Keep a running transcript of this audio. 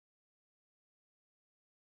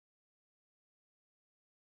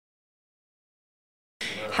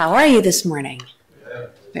How are you this morning?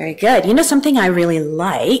 Very good. You know something I really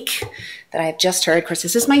like that I've just heard, of course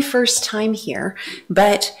this is my first time here,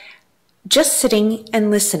 but just sitting and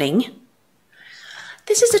listening,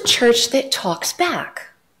 this is a church that talks back.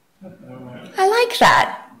 I like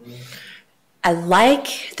that. I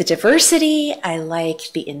like the diversity, I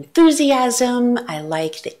like the enthusiasm, I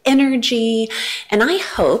like the energy, and I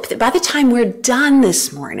hope that by the time we're done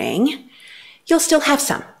this morning, you'll still have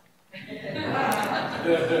some.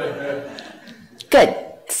 Good.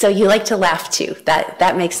 So you like to laugh too.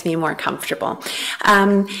 That makes me more comfortable.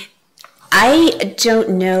 I don't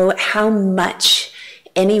know how much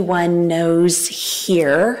anyone knows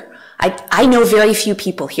here. I know very few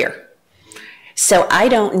people here. So I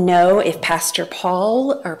don't know if Pastor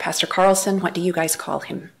Paul or Pastor Carlson, what do you guys call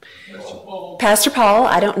him? Pastor Paul,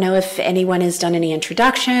 I don't know if anyone has done any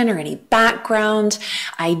introduction or any background.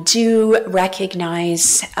 I do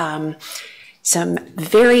recognize some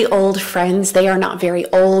very old friends. They are not very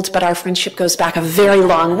old, but our friendship goes back a very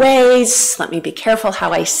long ways. Let me be careful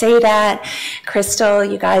how I say that. Crystal,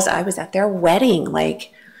 you guys, I was at their wedding,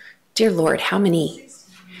 like, dear Lord, how many?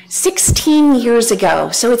 16 years ago,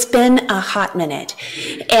 so it's been a hot minute.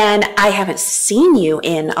 And I haven't seen you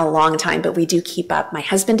in a long time, but we do keep up. My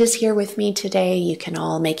husband is here with me today. You can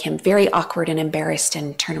all make him very awkward and embarrassed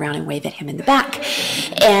and turn around and wave at him in the back.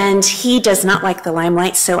 And he does not like the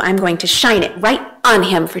limelight, so I'm going to shine it right on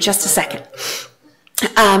him for just a second.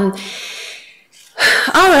 All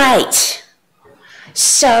right.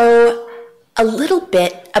 So a little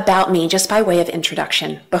bit about me, just by way of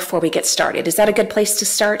introduction, before we get started. Is that a good place to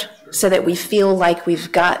start? So that we feel like we've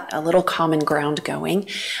got a little common ground going.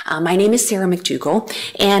 My name is Sarah McDougall,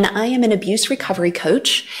 and I am an abuse recovery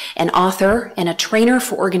coach, an author, and a trainer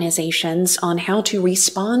for organizations on how to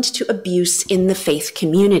respond to abuse in the faith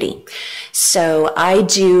community. So I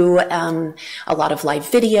do a lot of live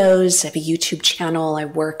videos. I have a YouTube channel. I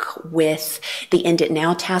work with the End It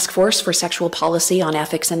Now Task Force for Sexual Policy on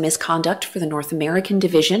Ethics and Misconduct for the North American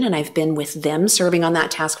Division, and I've been with them serving on that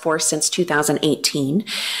task force since 2018.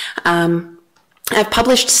 I've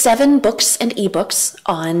published 7 books and ebooks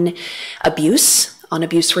on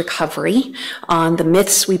abuse recovery, on the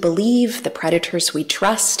myths we believe, the predators we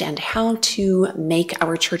trust, and how to make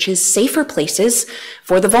our churches safer places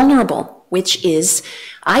for the vulnerable, which is,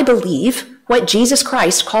 I believe, what Jesus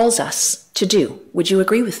Christ calls us to do. Would you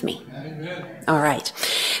agree with me? Amen. All right.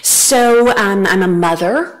 So I'm a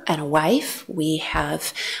mother and a wife. We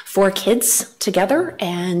have 4 kids together,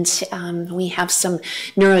 and we have some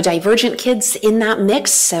neurodivergent kids in that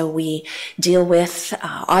mix. So we deal with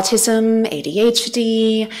autism,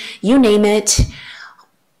 ADHD, you name it.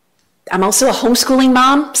 I'm also a homeschooling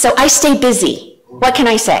mom, so I stay busy. What can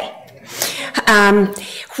I say?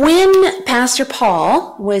 When Pastor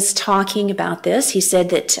Paul was talking about this, he said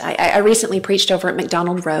that I recently preached over at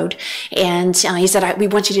McDonald Road, and he said, we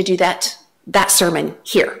want you to do that sermon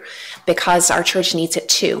here because our church needs it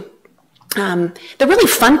too. The really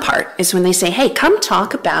fun part is when they say, hey, come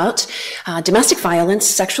talk about domestic violence,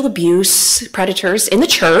 sexual abuse, predators in the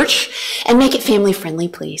church, and make it family friendly,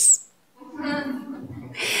 please.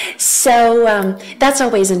 So that's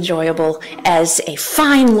always enjoyable as a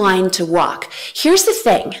fine line to walk. Here's the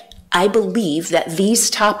thing. I believe that these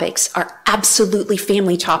topics are absolutely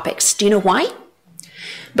family topics. Do you know why?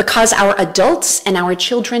 Because our adults and our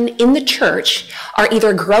children in the church are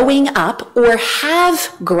either growing up or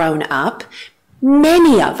have grown up,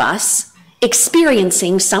 many of us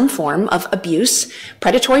experiencing some form of abuse,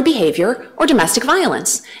 predatory behavior, or domestic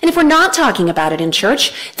violence. And if we're not talking about it in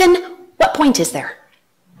church, then what point is there?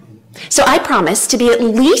 So I promise to be at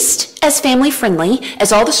least as family friendly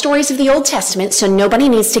as all the stories of the Old Testament, so nobody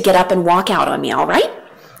needs to get up and walk out on me, all right?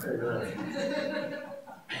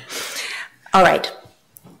 All right.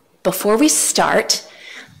 Before we start,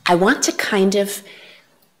 I want to kind of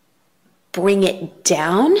bring it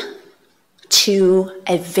down to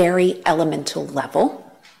a very elemental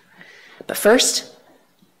level. But first,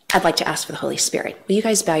 I'd like to ask for the Holy Spirit. Will you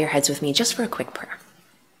guys bow your heads with me just for a quick prayer?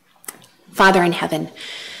 Father in heaven,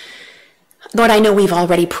 Lord, I know we've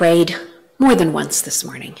already prayed more than once this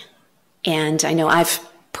morning, and I know I've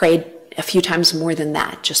prayed a few times more than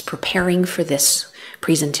that, just preparing for this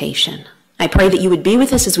presentation. I pray that you would be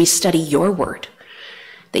with us as we study your word,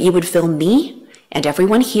 that you would fill me and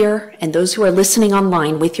everyone here and those who are listening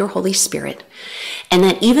online with your Holy Spirit, and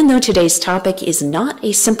that even though today's topic is not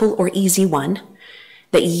a simple or easy one,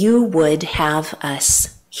 that you would have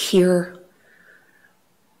us hear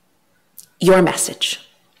your message,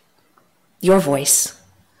 your voice,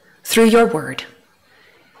 through your word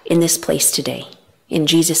in this place today. In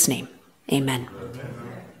Jesus' name, amen.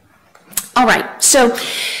 All right, so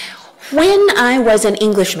when I was an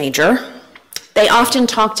English major, they often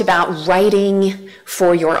talked about writing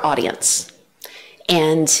for your audience.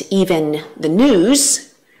 And even the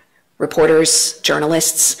news, reporters,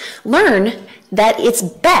 journalists, learn that it's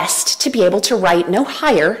best to be able to write no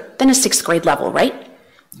higher than a 6th grade level, right?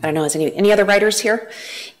 I don't know, is any other writers here?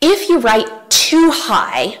 If you write too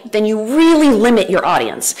high, then you really limit your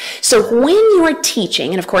audience. So when you are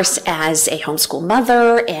teaching, and of course as a homeschool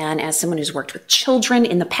mother and as someone who's worked with children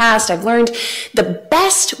in the past, I've learned the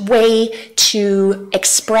best way to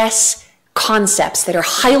express concepts that are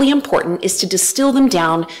highly important is to distill them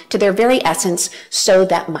down to their very essence so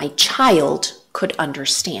that my child could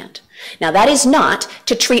understand. Now that is not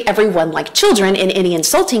to treat everyone like children in any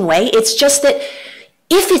insulting way, it's just that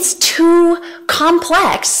if it's too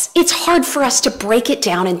complex, it's hard for us to break it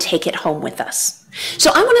down and take it home with us.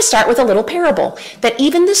 So I want to start with a little parable that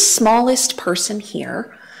even the smallest person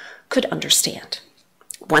here could understand.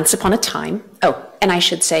 Once upon a time, and I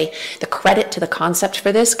should say the credit to the concept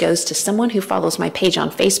for this goes to someone who follows my page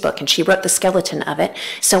on Facebook, and she wrote the skeleton of it.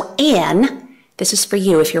 So Anne, this is for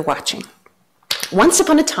you if you're watching. Once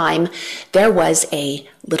upon a time, there was a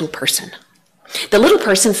little person. The little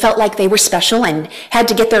person felt like they were special and had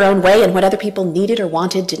to get their own way, and what other people needed or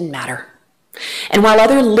wanted didn't matter. And while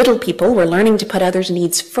other little people were learning to put others'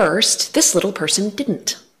 needs first, this little person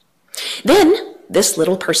didn't. Then this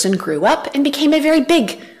little person grew up and became a very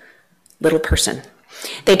big little person.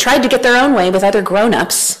 They tried to get their own way with other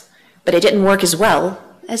grown-ups, but it didn't work as well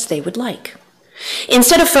as they would like.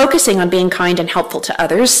 Instead of focusing on being kind and helpful to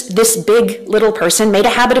others, this big little person made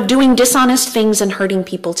a habit of doing dishonest things and hurting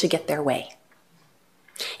people to get their way.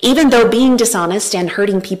 Even though being dishonest and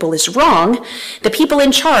hurting people is wrong, the people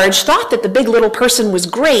in charge thought that the big little person was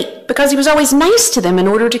great because he was always nice to them in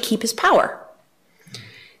order to keep his power.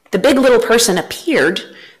 The big little person appeared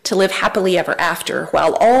to live happily ever after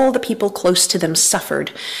while all the people close to them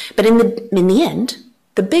suffered. But in the end,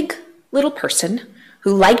 the big little person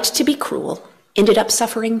who liked to be cruel ended up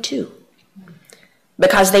suffering too,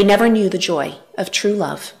 because they never knew the joy of true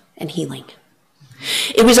love and healing.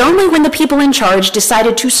 It was only when the people in charge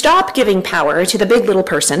decided to stop giving power to the big little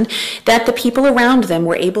person that the people around them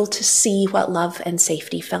were able to see what love and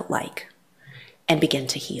safety felt like and begin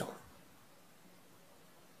to heal.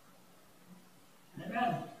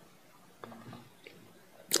 Amen.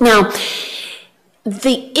 Now,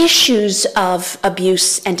 the issues of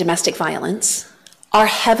abuse and domestic violence are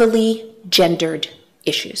heavily gendered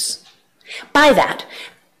issues. By that,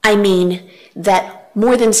 I mean that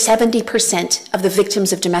more than 70% of the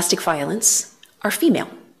victims of domestic violence are female.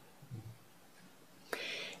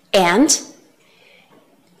 And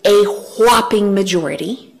a whopping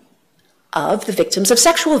majority of the victims of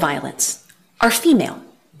sexual violence are female.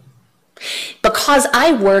 Because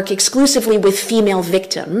I work exclusively with female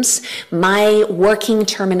victims, my working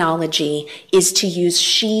terminology is to use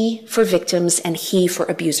she for victims and he for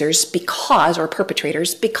abusers or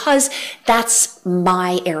perpetrators, because that's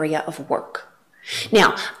my area of work.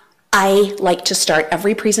 Now, I like to start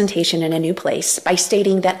every presentation in a new place by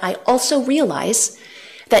stating that I also realize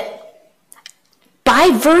that by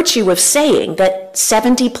virtue of saying that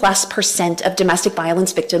 70+% of domestic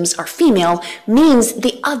violence victims are female means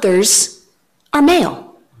the others are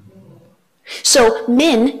male. So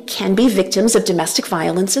men can be victims of domestic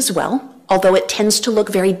violence as well, although it tends to look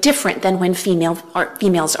very different than when females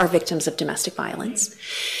are victims of domestic violence.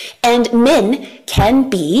 And men can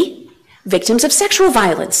be victims of sexual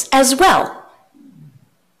violence as well.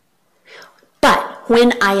 But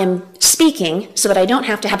when I am speaking, so that I don't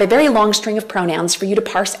have to have a very long string of pronouns for you to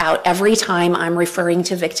parse out every time I'm referring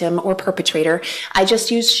to victim or perpetrator, I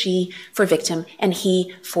just use she for victim and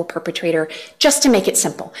he for perpetrator, just to make it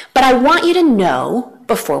simple. But I want you to know,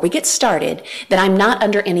 before we get started, that I'm not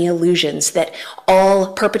under any illusions that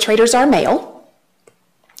all perpetrators are male,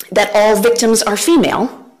 that all victims are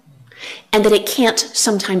female, and that it can't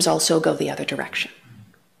sometimes also go the other direction.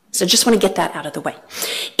 So just want to get that out of the way.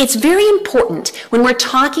 It's very important when we're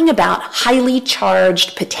talking about highly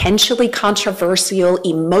charged, potentially controversial,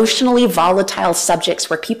 emotionally volatile subjects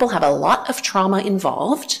where people have a lot of trauma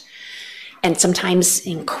involved, and sometimes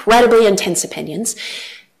incredibly intense opinions.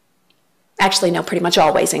 Actually, no, pretty much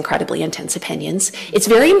always incredibly intense opinions. It's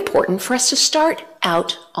very important for us to start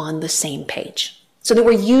out on the same page so that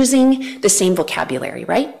we're using the same vocabulary,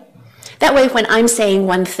 right? That way, when I'm saying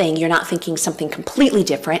one thing, you're not thinking something completely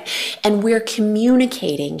different, and we're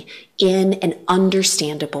communicating in an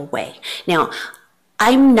understandable way. Now,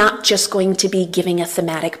 I'm not just going to be giving a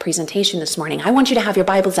thematic presentation this morning. I want you to have your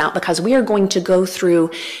Bibles out because we are going to go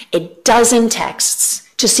through a dozen texts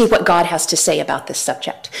to see what God has to say about this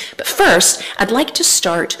subject. But first, I'd like to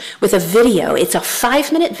start with a video. It's a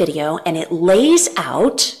 5-minute video, and it lays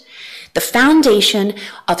out the foundation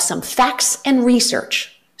of some facts and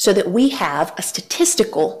research so that we have a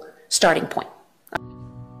statistical starting point.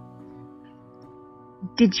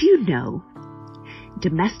 Did you know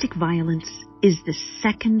domestic violence is the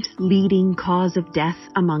second leading cause of death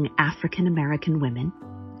among African American women?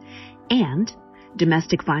 And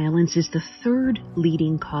domestic violence is the third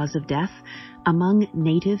leading cause of death among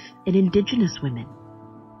Native and Indigenous women.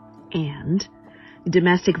 And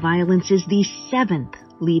domestic violence is the seventh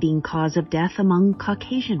leading cause of death among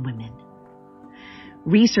Caucasian women.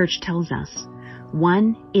 Research tells us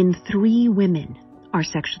 1 in 3 women are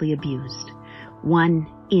sexually abused. 1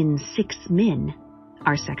 in 6 men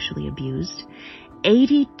are sexually abused.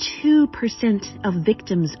 82% of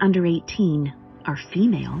victims under 18 are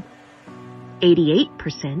female.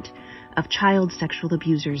 88% of child sexual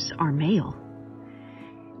abusers are male.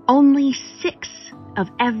 Only 6 of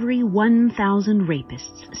every 1,000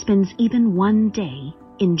 rapists spends even one day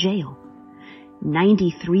in jail.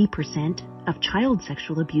 93% of child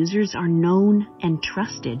sexual abusers are known and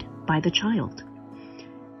trusted by the child.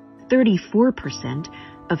 34%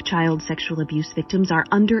 of child sexual abuse victims are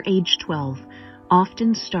under age 12,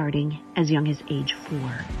 often starting as young as age 4.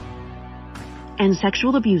 And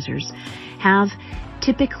sexual abusers have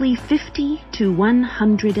typically 50 to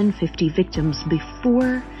 150 victims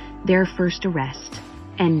before their first arrest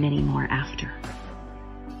and many more after.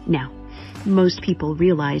 Now, most people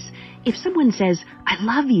realize if someone says, "I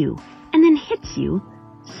love you," and then hits you,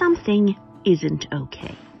 something isn't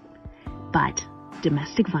okay. But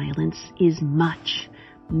domestic violence is much,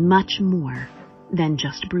 much more than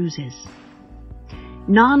just bruises.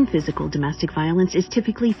 Non-physical domestic violence is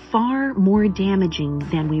typically far more damaging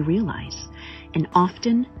than we realize, and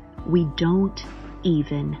often we don't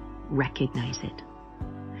even recognize it.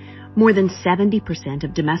 More than 70%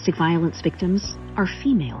 of domestic violence victims are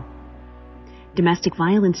female. Domestic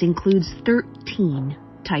violence includes 13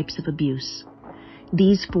 types of abuse.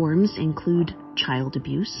 These forms include child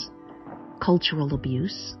abuse, cultural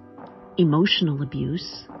abuse, emotional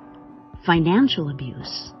abuse, financial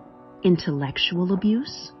abuse, intellectual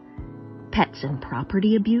abuse, pets and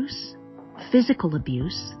property abuse, physical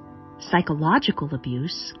abuse, psychological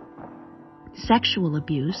abuse, sexual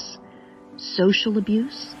abuse, social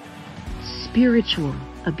abuse, spiritual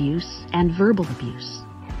abuse, and verbal abuse.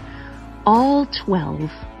 All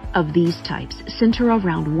 12 of these types center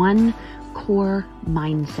around one core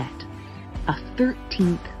mindset, a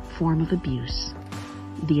 13th form of abuse,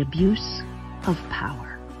 the abuse of power.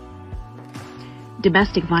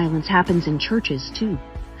 Domestic violence happens in churches too.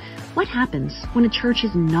 What happens when a church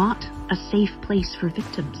is not a safe place for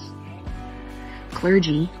victims?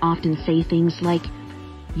 Clergy often say things like,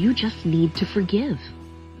 "You just need to forgive.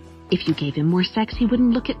 If you gave him more sex, he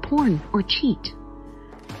wouldn't look at porn or cheat.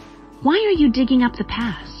 Why are you digging up the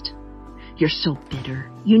past? You're so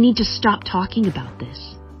bitter. You need to stop talking about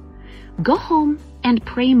this. Go home and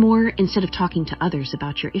pray more instead of talking to others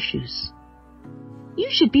about your issues. You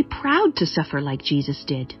should be proud to suffer like Jesus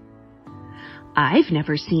did. I've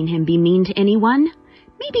never seen him be mean to anyone.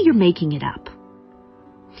 Maybe you're making it up.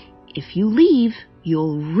 If you leave,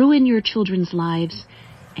 you'll ruin your children's lives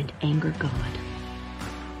and anger God."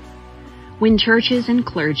 When churches and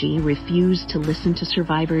clergy refuse to listen to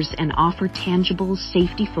survivors and offer tangible,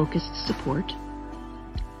 safety-focused support,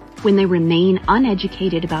 when they remain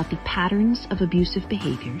uneducated about the patterns of abusive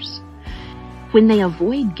behaviors, when they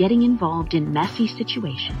avoid getting involved in messy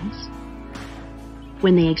situations,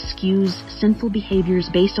 when they excuse sinful behaviors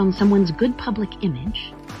based on someone's good public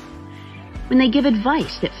image, when they give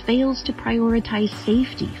advice that fails to prioritize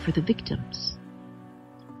safety for the victims,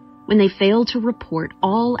 when they fail to report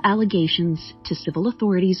all allegations to civil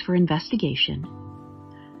authorities for investigation,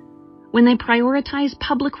 when they prioritize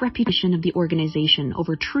public reputation of the organization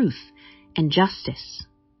over truth and justice,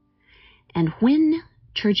 and when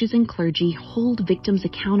churches and clergy hold victims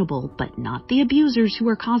accountable but not the abusers who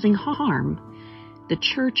are causing harm, the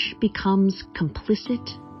church becomes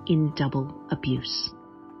complicit in double abuse.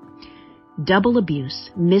 Double abuse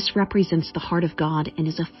misrepresents the heart of God and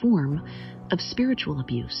is a form of spiritual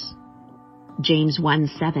abuse. James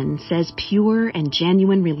 1:7 says pure and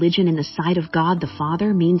genuine religion in the sight of God the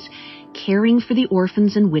Father means caring for the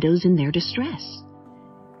orphans and widows in their distress.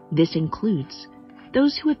 This includes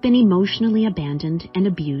those who have been emotionally abandoned and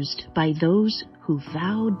abused by those who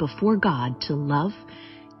vowed before God to love,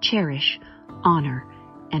 cherish, honor,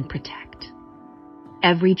 and protect.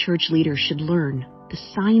 Every church leader should learn the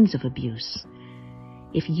signs of abuse.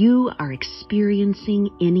 If you are experiencing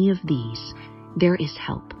any of these, there is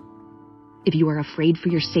help. If you are afraid for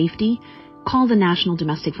your safety, call the National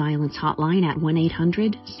Domestic Violence Hotline at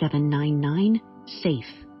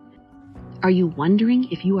 1-800-799-SAFE. Are you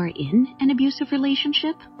wondering if you are in an abusive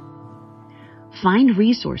relationship? Find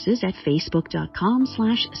resources at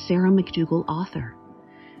facebook.com/Sarah McDougall author.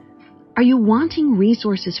 Are you wanting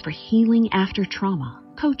resources for healing after trauma,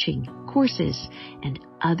 coaching, courses, and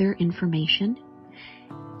other information?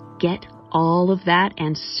 Get all of that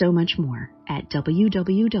and so much more at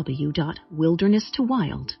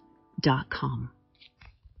www.wilderness2wild.com.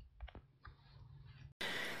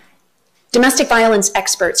 Domestic violence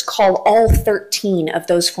experts call all 13 of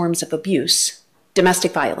those forms of abuse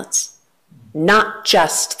domestic violence, not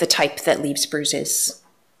just the type that leaves bruises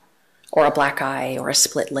or a black eye or a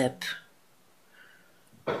split lip.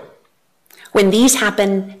 When these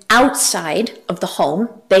happen outside of the home,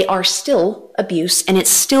 they are still abuse, and it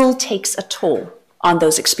still takes a toll on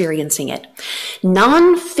those experiencing it.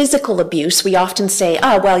 Non-physical abuse, we often say,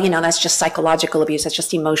 oh, well, that's just psychological abuse, that's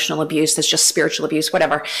just emotional abuse, that's just spiritual abuse,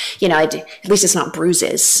 whatever. At least it's not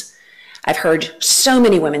bruises. I've heard so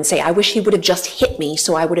many women say, I wish he would have just hit me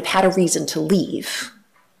so I would have had a reason to leave.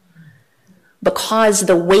 Because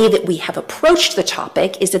the way that we have approached the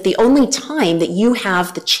topic is that the only time that you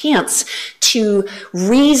have the chance to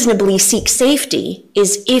reasonably seek safety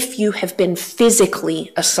is if you have been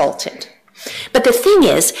physically assaulted. But the thing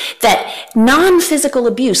is that non-physical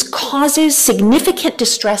abuse causes significant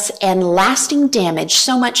distress and lasting damage,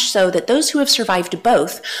 so much so that those who have survived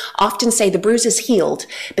both often say the bruise is healed,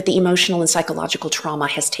 but the emotional and psychological trauma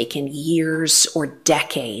has taken years or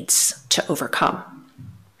decades to overcome.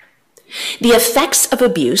 The effects of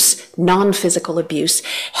abuse, non-physical abuse,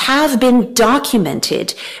 have been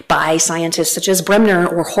documented by scientists such as Bremner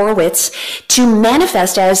or Horowitz to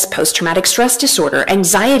manifest as post-traumatic stress disorder,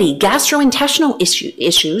 anxiety, gastrointestinal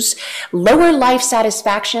issues, lower life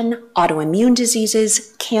satisfaction, autoimmune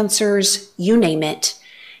diseases, cancers, you name it.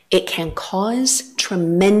 It can cause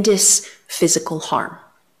tremendous physical harm.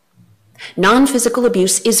 Non-physical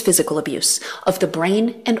abuse is physical abuse of the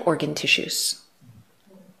brain and organ tissues.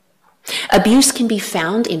 Abuse can be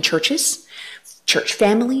found in churches, church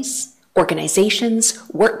families, organizations,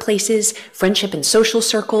 workplaces, friendship and social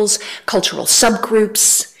circles, cultural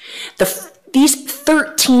subgroups. These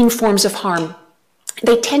 13 forms of harm,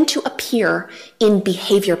 they tend to appear in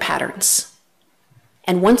behavior patterns.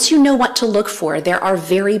 And once you know what to look for, there are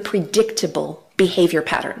very predictable behavior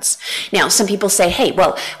patterns. Now, some people say, hey,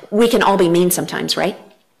 well, we can all be mean sometimes, right?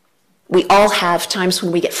 We all have times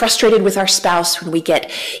when we get frustrated with our spouse, when we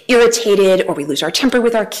get irritated, or we lose our temper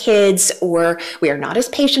with our kids, or we are not as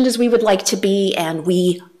patient as we would like to be, and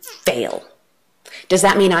we fail. Does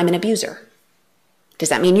that mean I'm an abuser? Does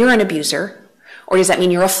that mean you're an abuser? Or does that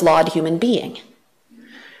mean you're a flawed human being?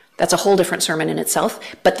 That's a whole different sermon in itself,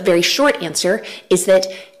 but the very short answer is that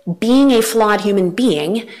being a flawed human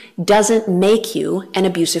being doesn't make you an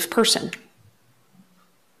abusive person.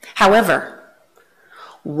 However,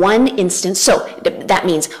 one instance, so that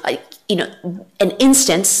means, an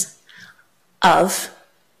instance of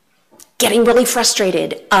getting really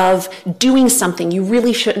frustrated, of doing something you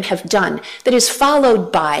really shouldn't have done, that is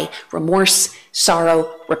followed by remorse,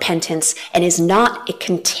 sorrow, repentance, and is not a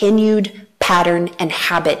continued pattern and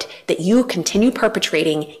habit that you continue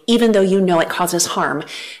perpetrating even though you know it causes harm,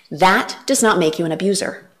 that does not make you an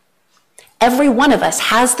abuser. Every one of us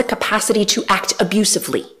has the capacity to act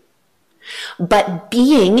abusively. But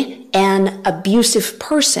being an abusive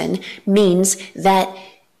person means that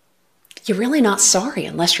you're really not sorry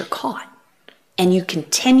unless you're caught. And you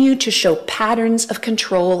continue to show patterns of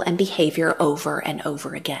control and behavior over and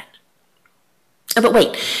over again. But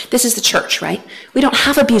wait, this is the church, right? We don't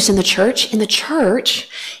have abuse in the church. In the church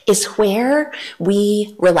is where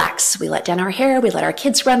we relax. We let down our hair. We let our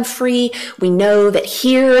kids run free. We know that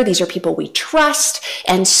here, these are people we trust.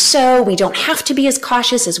 And so we don't have to be as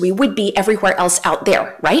cautious as we would be everywhere else out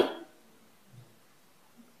there, right?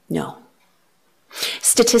 No.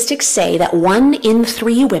 Statistics say that 1 in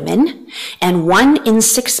 3 women and 1 in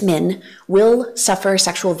 6 men will suffer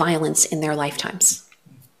sexual violence in their lifetimes.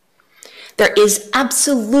 There is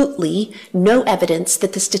absolutely no evidence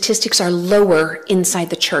that the statistics are lower inside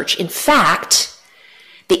the church. In fact,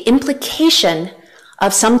 the implication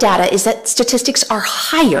of some data is that statistics are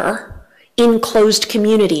higher in closed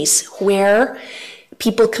communities where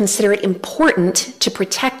people consider it important to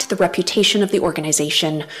protect the reputation of the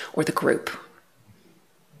organization or the group.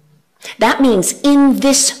 That means in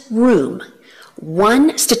this room,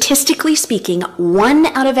 statistically speaking, 1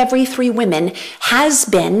 out of every 3 women has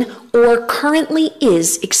been or currently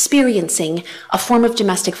is experiencing a form of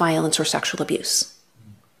domestic violence or sexual abuse.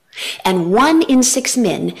 And 1 in 6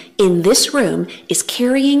 men in this room is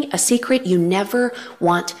carrying a secret you never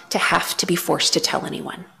want to have to be forced to tell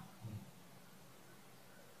anyone.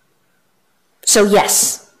 So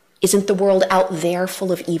yes, isn't the world out there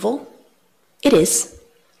full of evil? It is.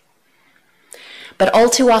 But all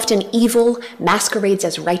too often, evil masquerades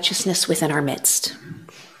as righteousness within our midst.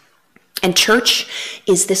 And church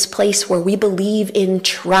is this place where we believe in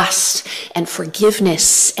trust and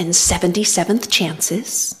forgiveness and 77th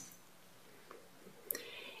chances.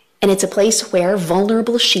 And it's a place where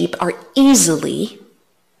vulnerable sheep are easily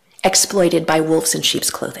exploited by wolves in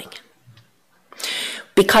sheep's clothing.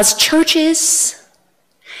 Because churches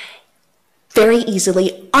very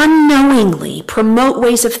easily, unknowingly promote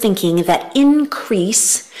ways of thinking that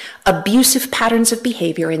increase abusive patterns of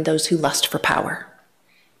behavior in those who lust for power.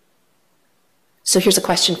 So here's a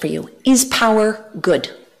question for you. Is power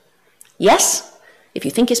good? Yes? If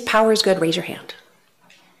you think his power is good, raise your hand.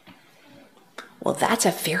 Well, that's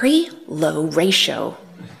a very low ratio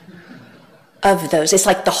of those. It's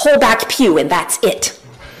like the whole back pew and that's it.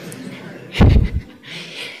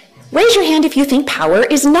 Raise your hand if you think power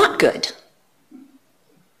is not good.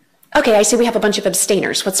 Okay, I see we have a bunch of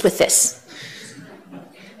abstainers. What's with this?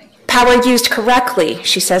 Power used correctly,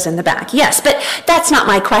 she says in the back. Yes, but that's not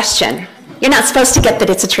my question. You're not supposed to get that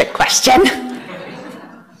it's a trick question.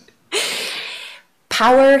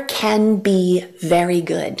 Power can be very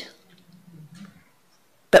good,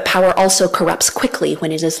 but power also corrupts quickly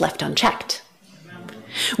when it is left unchecked.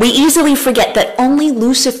 We easily forget that only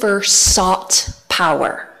Lucifer sought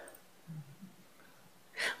power.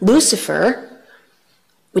 Lucifer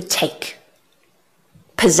would take,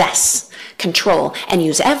 possess, control, and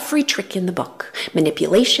use every trick in the book.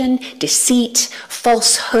 Manipulation, deceit,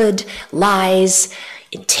 falsehood, lies,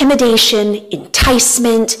 intimidation,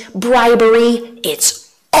 enticement, bribery.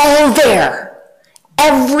 It's all there.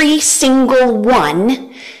 Every single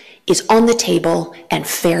one is on the table and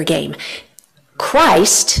fair game.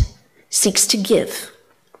 Christ seeks to give.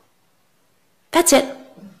 That's it.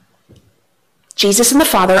 Jesus and the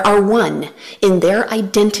Father are one in their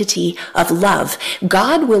identity of love.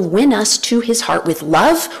 God will win us to his heart with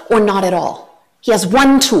love or not at all. He has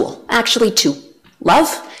one tool, actually two,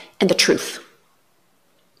 love and the truth.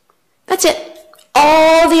 That's it.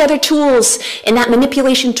 All the other tools in that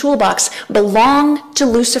manipulation toolbox belong to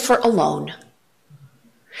Lucifer alone.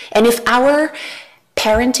 And if our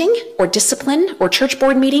parenting or discipline or church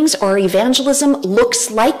board meetings or evangelism looks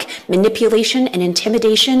like manipulation and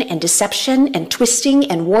intimidation and deception and twisting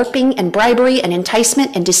and warping and bribery and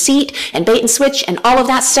enticement and deceit and bait and switch and all of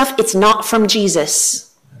that stuff, it's not from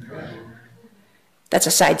Jesus. That's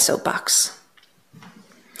a side soapbox.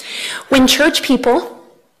 When church people,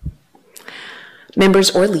 members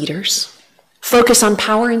or leaders, focus on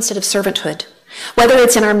power instead of servanthood, whether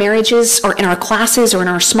it's in our marriages or in our classes or in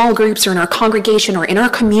our small groups or in our congregation or in our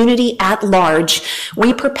community at large,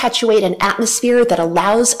 we perpetuate an atmosphere that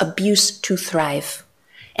allows abuse to thrive.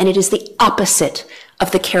 And it is the opposite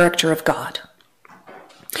of the character of God.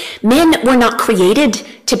 Men were not created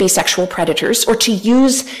to be sexual predators or to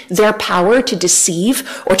use their power to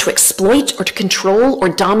deceive or to exploit or to control or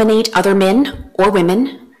dominate other men or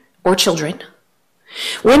women or children.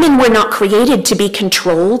 Women were not created to be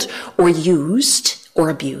controlled or used or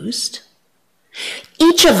abused.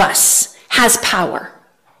 Each of us has power.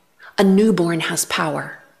 A newborn has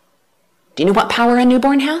power. Do you know what power a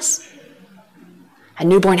newborn has? A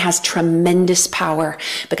newborn has tremendous power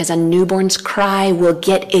because a newborn's cry will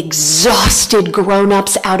get exhausted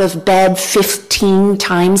grown-ups out of bed 15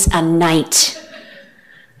 times a night.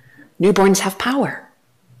 Newborns have power.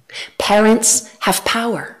 Parents have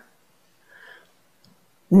power.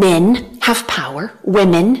 Men have power,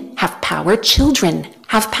 women have power, children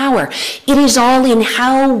have power. It is all in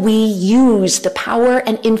how we use the power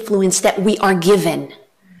and influence that we are given.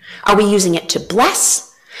 Are we using it to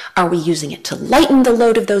bless? Are we using it to lighten the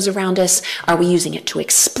load of those around us? Are we using it to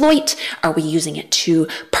exploit? Are we using it to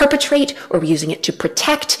perpetrate? Or are we using it to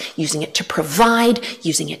protect, using it to provide,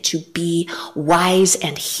 using it to be wise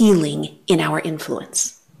and healing in our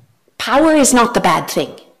influence? Power is not the bad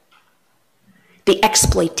thing. The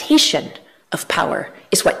exploitation of power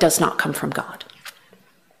is what does not come from God.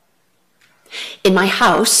 In my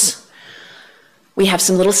house, we have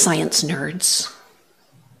some little science nerds.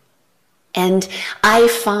 And I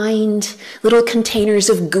find little containers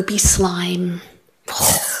of goopy slime.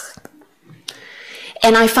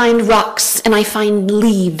 And I find rocks, and I find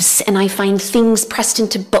leaves, and I find things pressed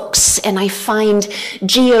into books, and I find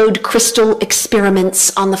geode crystal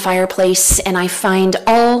experiments on the fireplace, and I find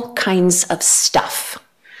all kinds of stuff.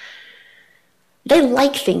 They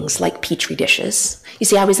like things like Petri dishes. You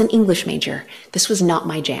see, I was an English major. This was not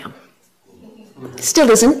my jam. Still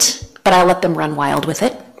isn't, but I'll let them run wild with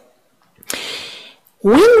it.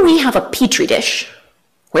 When we have a petri dish,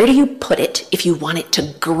 where do you put it if you want it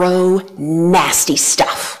to grow nasty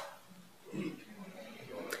stuff?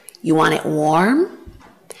 You want it warm,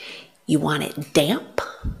 you want it damp,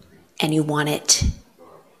 and you want it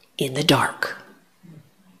in the dark.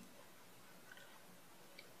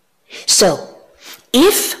 So,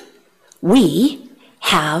 if we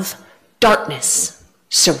have darkness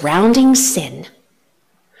surrounding sin,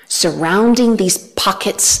 surrounding these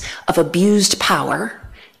pockets of abused power,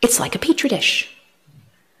 it's like a petri dish.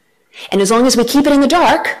 And as long as we keep it in the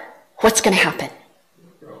dark, what's going to happen?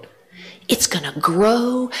 It's going to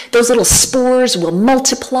grow. Those little spores will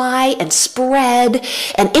multiply and spread.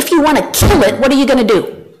 And if you want to kill it, what are you going to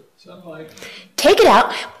do? Sunlight. Take it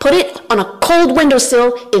out, put it on a cold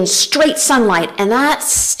windowsill in straight sunlight, and that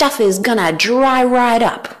stuff is going to dry right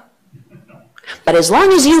up. But as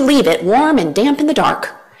long as you leave it warm and damp in the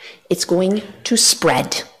dark, it's going to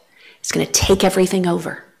spread. It's going to take everything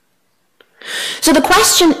over. So the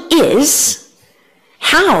question is,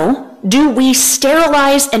 how do we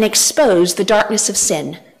sterilize and expose the darkness of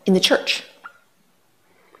sin in the church?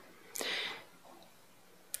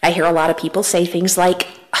 I hear a lot of people say things like,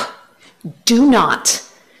 do not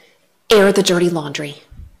air the dirty laundry.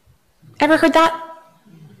 Ever heard that?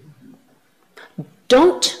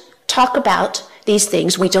 Don't talk about these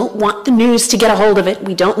things. We don't want the news to get a hold of it.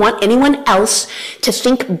 We don't want anyone else to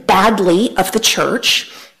think badly of the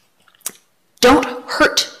church. Don't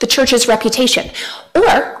hurt the church's reputation.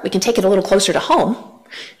 Or, we can take it a little closer to home,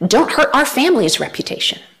 don't hurt our family's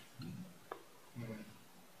reputation.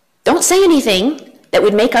 Don't say anything that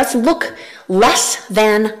would make us look less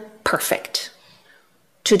than perfect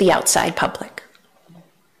to the outside public.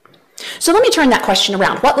 So let me turn that question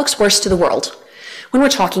around. What looks worse to the world when we're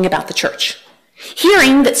talking about the church?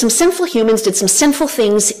 Hearing that some sinful humans did some sinful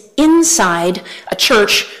things inside a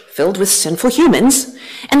church filled with sinful humans,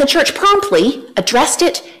 and the church promptly addressed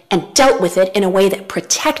it and dealt with it in a way that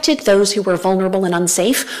protected those who were vulnerable and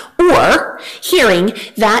unsafe, or hearing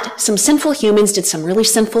that some sinful humans did some really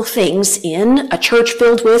sinful things in a church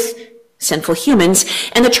filled with sinful humans,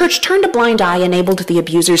 and the church turned a blind eye, enabled the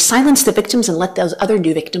abusers, silenced the victims, and let those other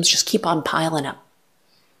new victims just keep on piling up.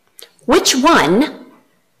 Which one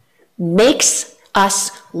makes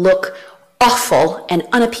us look awful and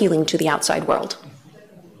unappealing to the outside world?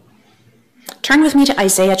 Turn with me to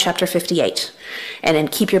Isaiah chapter 58, and then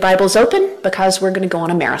keep your Bibles open because we're going to go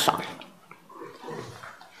on a marathon.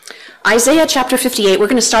 Isaiah chapter 58, we're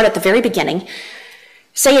going to start at the very beginning.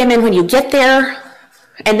 Say amen when you get there,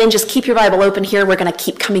 and then just keep your Bible open here. We're going to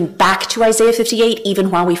keep coming back to Isaiah 58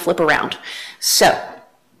 even while we flip around. So,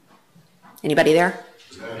 anybody there?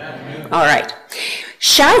 All right.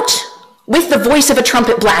 Shout with the voice of a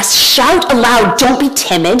trumpet blast. Shout aloud, don't be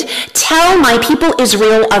timid. Tell my people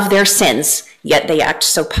Israel of their sins. Yet they act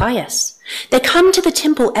so pious. They come to the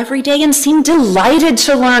temple every day and seem delighted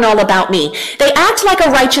to learn all about me. They act like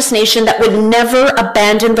a righteous nation that would never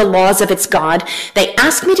abandon the laws of its God. They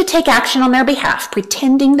ask me to take action on their behalf,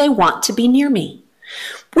 pretending they want to be near me.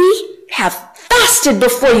 We have fasted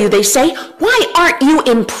before you, they say. Why aren't you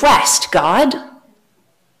impressed, God?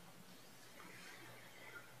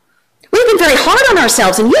 We've been very hard on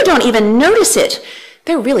ourselves, and you don't even notice it.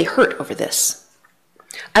 They're really hurt over this.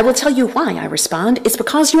 I will tell you why, I respond. It's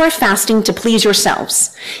because you are fasting to please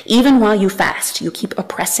yourselves. Even while you fast, you keep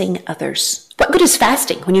oppressing others. What good is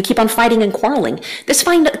fasting when you keep on fighting and quarreling? This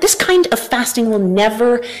kind of fasting will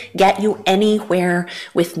never get you anywhere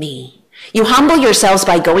with me. You humble yourselves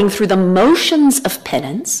by going through the motions of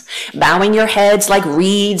penance, bowing your heads like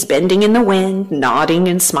reeds bending in the wind, nodding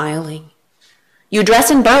and smiling. You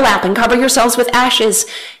dress in burlap and cover yourselves with ashes.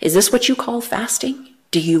 Is this what you call fasting?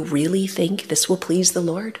 Do you really think this will please the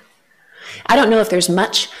Lord? I don't know if there's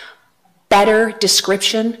much better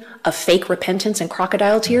description of fake repentance and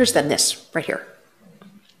crocodile tears than this right here.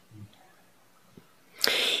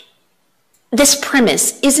 This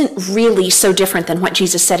premise isn't really so different than what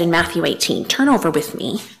Jesus said in Matthew 18. Turn over with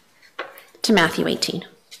me to Matthew 18.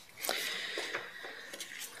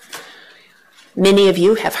 Many of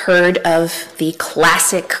you have heard of the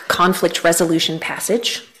classic conflict resolution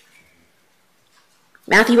passage.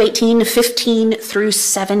 Matthew 18, 15 through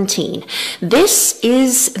 17. This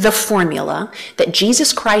is the formula that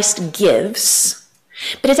Jesus Christ gives,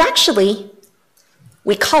 but it's actually,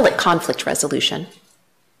 we call it conflict resolution.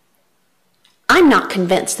 I'm not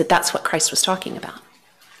convinced that that's what Christ was talking about.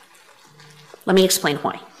 Let me explain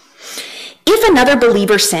why. If another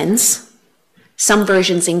believer sins, some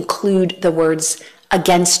versions include the words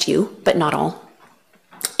against you, but not all.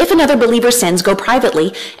 another believer sins, go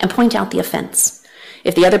privately and point out the offense.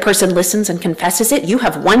 If the other person listens and confesses it, you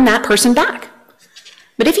have won that person back.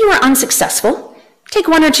 But if you are unsuccessful, take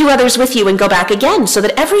 1 or 2 others with you and go back again, so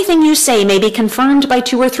that everything you say may be confirmed by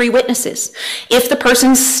 2 or 3 witnesses. If the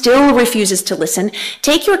person still refuses to listen,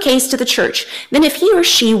 take your case to the church. Then if he or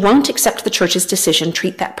she won't accept the church's decision,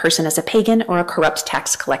 treat that person as a pagan or a corrupt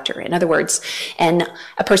tax collector. In other words,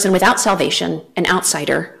 a person without salvation, an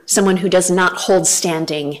outsider, someone who does not hold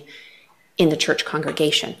standing in the church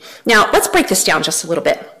congregation. Now, let's break this down just a little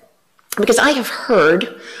bit, because I have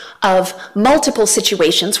heard of multiple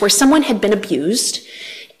situations where someone had been abused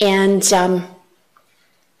and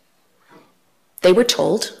they were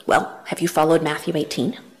told, well, have you followed Matthew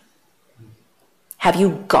 18? Have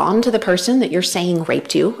you gone to the person that you're saying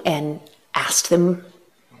raped you and asked them,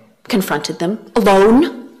 confronted them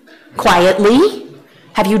alone, quietly?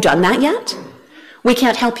 Have you done that yet? We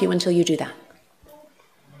can't help you until you do that.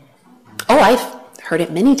 Oh, I've heard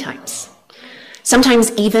it many times.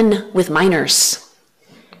 Sometimes even with minors,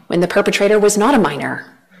 when the perpetrator was not a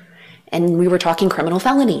minor, and we were talking criminal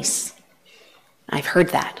felonies. I've heard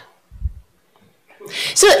that.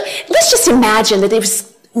 So let's just imagine that it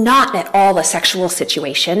was not at all a sexual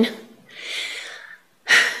situation.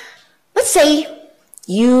 Let's say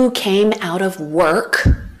you came out of work,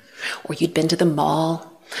 or you'd been to the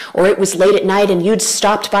mall, or it was late at night and you'd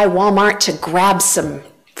stopped by Walmart to grab some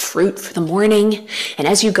fruit for the morning, and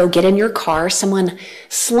as you go get in your car, someone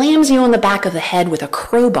slams you on the back of the head with a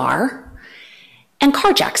crowbar and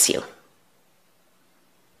carjacks you.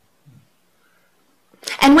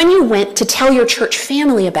 And when you went to tell your church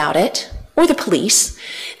family about it, or the police,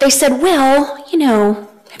 they said, well, you know,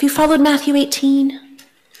 have you followed Matthew 18?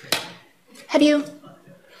 Have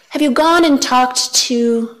you gone and talked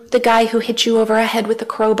to the guy who hit you over the head with the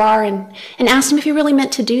crowbar and asked him if he really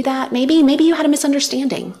meant to do that? Maybe you had a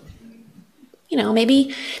misunderstanding. You know,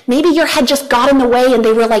 maybe your head just got in the way and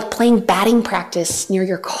they were like playing batting practice near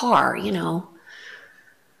your car, you know.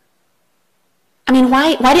 I mean,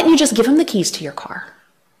 why didn't you just give him the keys to your car?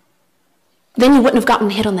 Then you wouldn't have gotten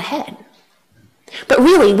hit on the head. But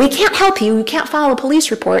really, we can't help you. You can't file a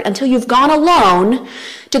police report until you've gone alone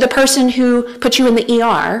to the person who put you in the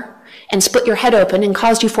ER and split your head open and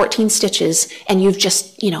caused you 14 stitches, and you've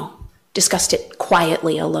just, you know, discussed it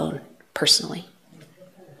quietly alone, personally.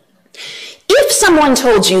 If someone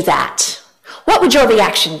told you that, what would your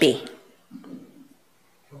reaction be?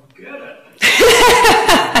 Forget it.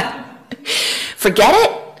 Forget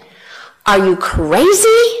it? Are you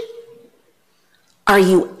crazy? Are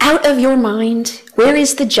you out of your mind? Where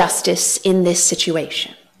is the justice in this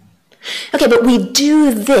situation? Okay, but we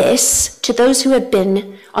do this to those who have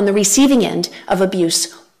been on the receiving end of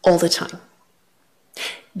abuse all the time.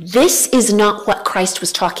 This is not what Christ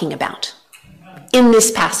was talking about in this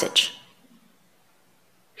passage.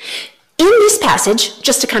 In this passage,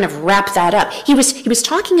 just to kind of wrap that up, he was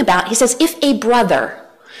talking about, he says, if a brother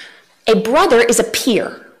is a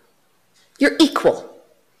peer, you're equal.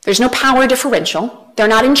 There's no power differential. They're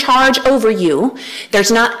not in charge over you.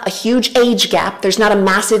 There's not a huge age gap. There's not a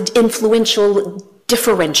massive influential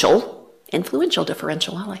differential. Influential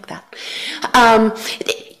differential, I like that.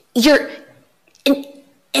 You're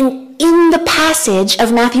in the passage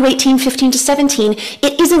of Matthew 18:15-17,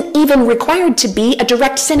 it isn't even required to be a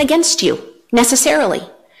direct sin against you, necessarily.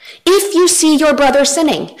 If you see your brother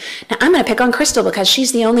sinning, now I'm going to pick on Crystal because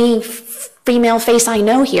she's the only female face I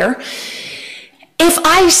know here. If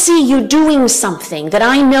I see you doing something that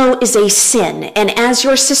I know is a sin, and as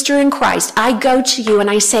your sister in Christ, I go to you and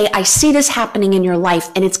I say, I see this happening in your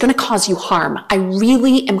life and it's going to cause you harm. I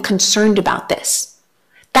really am concerned about this.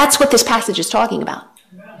 That's what this passage is talking about.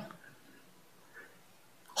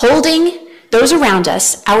 Holding those around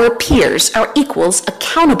us, our peers, our equals,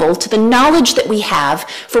 accountable to the knowledge that we have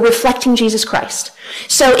for reflecting Jesus Christ.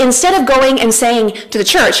 So instead of going and saying to the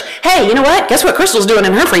church, hey, you know what? Guess what Crystal's doing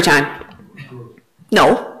in her free time?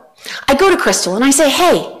 No. I go to Crystal and I say,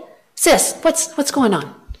 hey, sis, what's going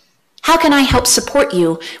on? How can I help support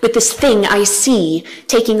you with this thing I see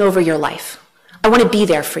taking over your life? I want to be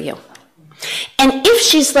there for you. And if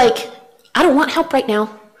she's like, I don't want help right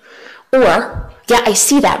now, or, yeah, I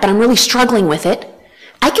see that, but I'm really struggling with it,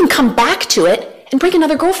 I can come back to it and bring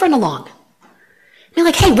another girlfriend along. Be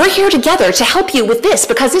like, hey, we're here together to help you with this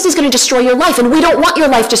because this is going to destroy your life, and we don't want your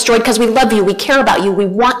life destroyed because we love you, we care about you, we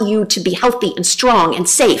want you to be healthy and strong and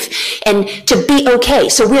safe and to be okay.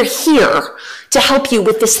 So we're here to help you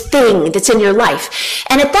with this thing that's in your life.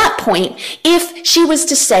 And at that point, if she was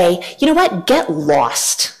to say, you know what, get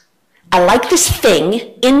lost. I like this thing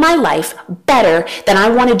in my life better than I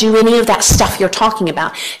want to do any of that stuff you're talking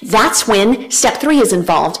about. That's when step 3 is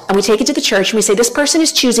involved, and we take it to the church and we say, this person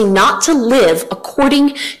is choosing not to live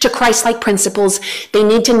according to Christ-like principles. They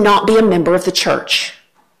need to not be a member of the church.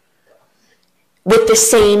 With the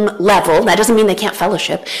same level, that doesn't mean they can't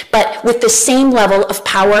fellowship, but with the same level of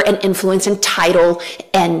power and influence and title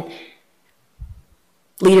and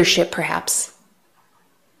leadership, perhaps.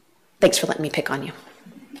 Thanks for letting me pick on you.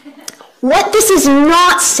 What this is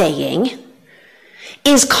not saying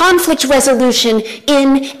is conflict resolution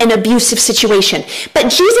in an abusive situation. But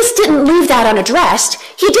Jesus didn't leave that unaddressed.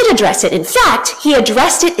 He did address it. In fact, he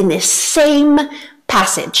addressed it in this same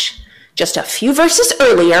passage. Just a few verses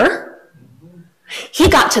earlier, he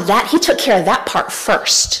got to that. He took care of that part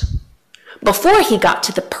first, before he got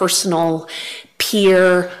to the personal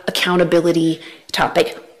peer accountability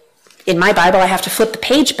topic. In my Bible, I have to flip the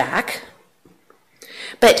page back.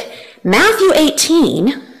 But Matthew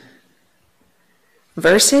 18,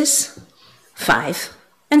 verses 5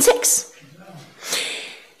 and 6.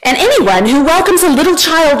 And anyone who welcomes a little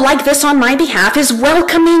child like this on my behalf is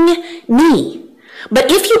welcoming me. But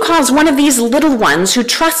if you cause one of these little ones who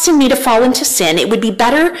trust in me to fall into sin, it would be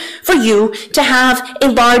better for you to have a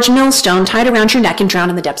large millstone tied around your neck and drown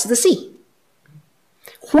in the depths of the sea.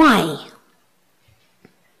 Why?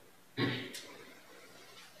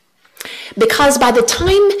 Because by the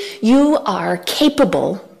time you are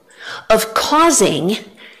capable of causing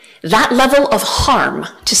that level of harm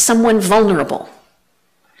to someone vulnerable,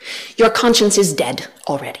 your conscience is dead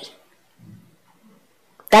already.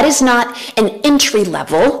 That is not an entry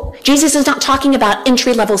level. Jesus is not talking about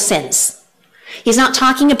entry level sins. He's not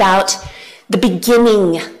talking about the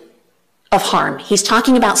beginning of harm. He's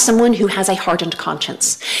talking about someone who has a hardened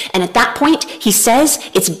conscience. And at that point, he says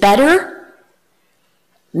it's better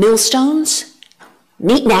millstones,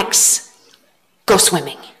 neat necks, go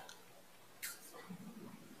swimming.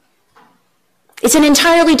 It's an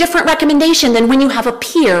entirely different recommendation than when you have a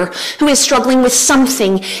peer who is struggling with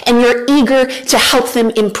something and you're eager to help them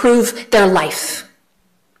improve their life.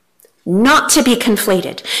 Not to be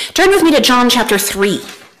conflated. Turn with me to John chapter 3.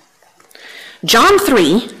 John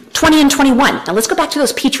 3, 20 and 21. Now let's go back to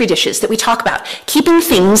those petri dishes that we talk about, keeping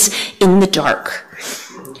things in the dark.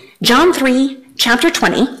 John 3, chapter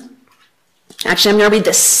 20. Actually, I'm going to read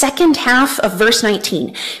the second half of verse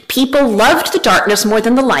 19. People loved the darkness more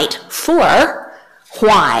than the light, for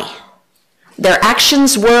why? Their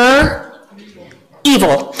actions were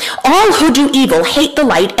evil. All who do evil hate the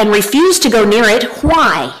light and refuse to go near it.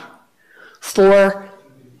 Why? For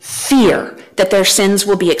fear that their sins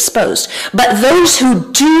will be exposed. But those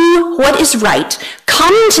who do what is right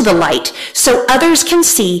come to the light so others can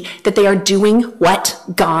see that they are doing what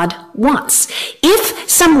God wants. If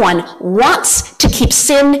someone wants to keep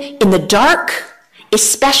sin in the dark,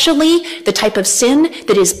 especially the type of sin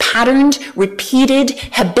that is patterned, repeated,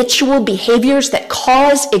 habitual behaviors that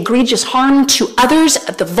cause egregious harm to others,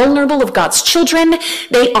 the vulnerable of God's children,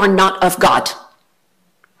 they are not of God.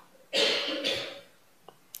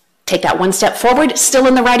 Take that one step forward, still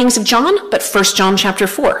in the writings of John, but 1 John chapter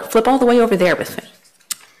 4. Flip all the way over there with me.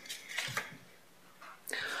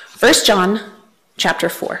 1 John chapter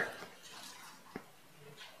 4.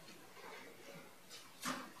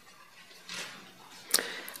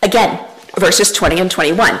 Again, verses 20 and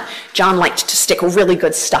 21. John liked to stick really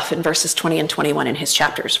good stuff in verses 20 and 21 in his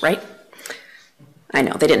chapters, right? I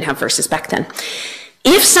know, they didn't have verses back then.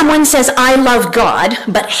 If someone says, I love God,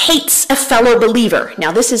 but hates a fellow believer.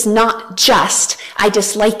 Now, this is not just, I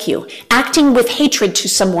dislike you. Acting with hatred to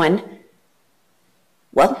someone,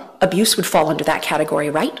 well, abuse would fall under that category,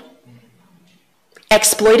 right?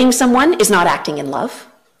 Exploiting someone is not acting in love.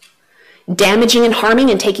 Damaging and harming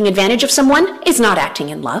and taking advantage of someone is not acting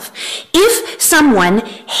in love. If someone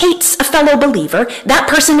hates a fellow believer, that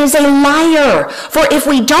person is a liar. For if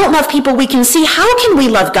we don't love people we can see, how can we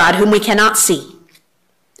love God whom we cannot see?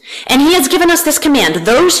 And he has given us this command: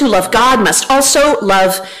 those who love God must also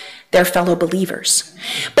love their fellow believers.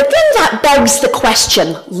 But then that begs the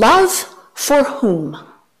question, love for whom?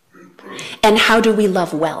 And how do we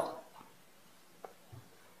love well?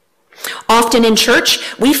 Often in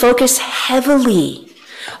church, we focus heavily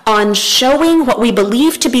on showing what we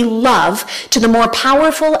believe to be love to the more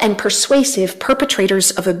powerful and persuasive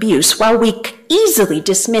perpetrators of abuse, while we easily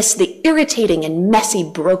dismiss the irritating and messy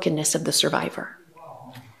brokenness of the survivor.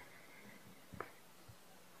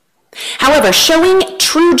 However, showing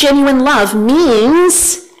true, genuine love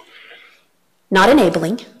means not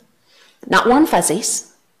enabling, not warm fuzzies,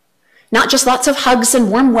 not just lots of hugs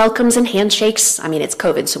and warm welcomes and handshakes. I mean, it's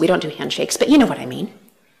COVID, so we don't do handshakes, but you know what I mean.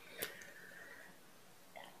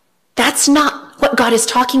 That's That's not what God is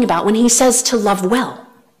talking about when he says to love well.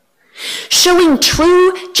 Showing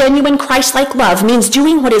true, genuine Christ-like love means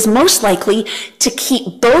doing what is most likely to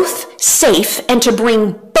keep both safe and to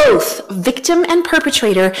bring both victim and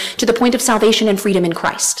perpetrator to the point of salvation and freedom in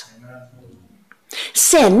Christ.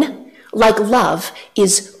 Sin, like love,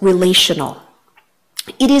 is relational.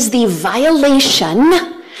 It is the violation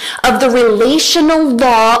of the relational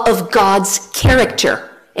law of God's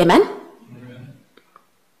character. Amen?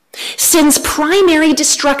 Sin's primary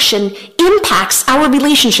destruction impacts our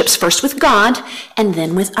relationships, first with God and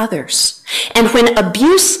then with others. And when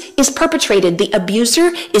abuse is perpetrated, the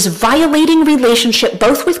abuser is violating relationship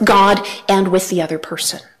both with God and with the other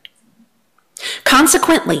person.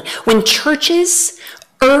 Consequently, when churches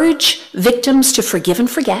urge victims to forgive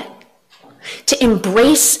and forget, to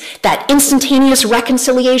embrace that instantaneous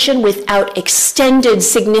reconciliation without extended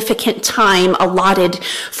significant time allotted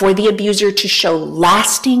for the abuser to show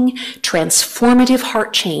lasting, transformative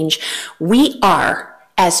heart change, we are,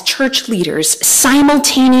 as church leaders,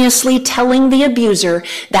 simultaneously telling the abuser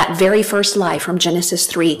that very first lie from Genesis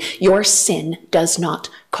 3, your sin does not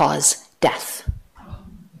cause death.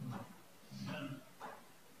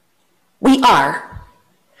 We are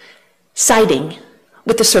siding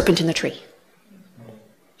with the serpent in the tree.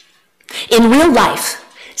 In real life,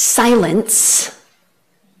 silence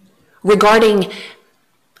regarding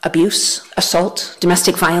abuse, assault,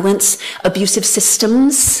 domestic violence, abusive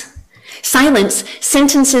systems, silence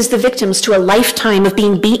sentences the victims to a lifetime of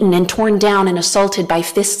being beaten and torn down and assaulted by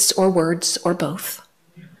fists or words or both.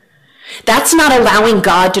 That's not allowing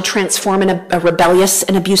God to transform a rebellious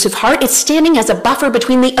and abusive heart. It's standing as a buffer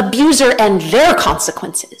between the abuser and their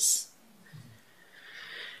consequences.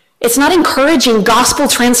 It's not encouraging gospel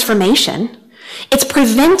transformation. It's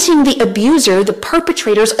preventing the abuser, the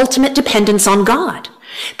perpetrator's ultimate dependence on God.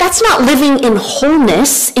 That's not living in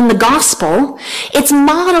wholeness in the gospel. It's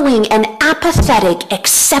modeling an apathetic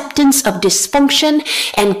acceptance of dysfunction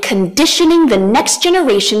and conditioning the next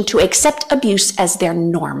generation to accept abuse as their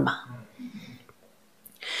norm.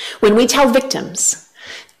 When we tell victims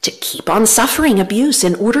to keep on suffering abuse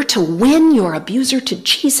in order to win your abuser to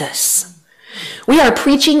Jesus, we are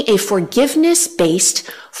preaching a forgiveness-based,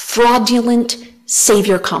 fraudulent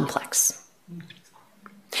savior complex.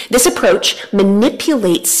 This approach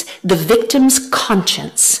manipulates the victim's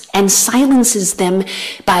conscience and silences them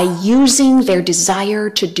by using their desire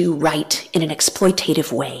to do right in an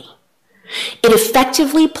exploitative way. It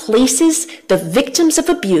effectively places the victims of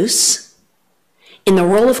abuse in the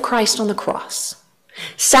role of Christ on the cross,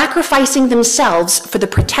 sacrificing themselves for the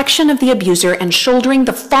protection of the abuser and shouldering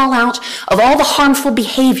the fallout of all the harmful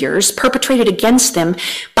behaviors perpetrated against them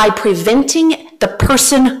by preventing the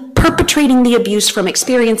person perpetrating the abuse from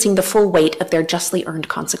experiencing the full weight of their justly earned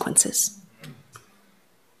consequences.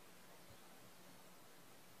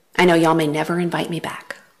 I know y'all may never invite me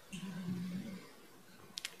back,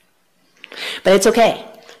 but it's okay.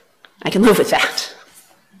 I can live with that.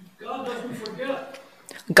 God doesn't forget.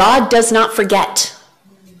 God does not forget.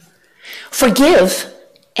 Forgive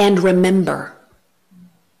and remember.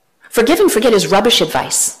 Forgive and forget is rubbish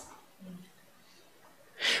advice.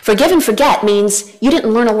 Forgive and forget means you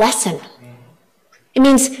didn't learn a lesson. It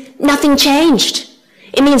means nothing changed.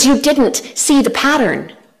 It means you didn't see the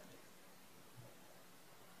pattern.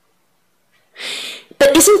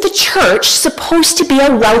 But isn't the church supposed to be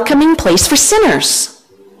a welcoming place for sinners?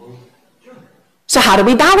 So how do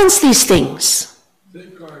we balance these things?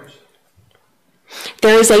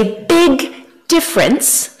 There is a big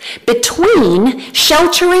difference between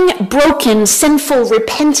sheltering broken, sinful,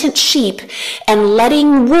 repentant sheep and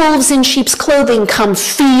letting wolves in sheep's clothing come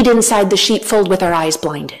feed inside the sheepfold with our eyes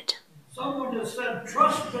blinded. Someone just said,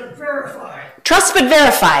 trust but verify. Trust but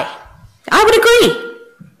verify. I would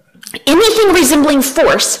agree. Anything resembling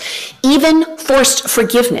force, even forced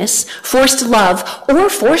forgiveness, forced love, or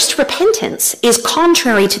forced repentance is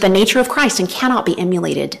contrary to the nature of Christ and cannot be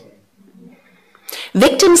emulated.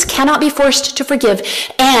 Victims cannot be forced to forgive,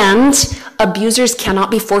 and abusers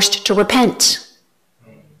cannot be forced to repent.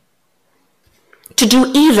 To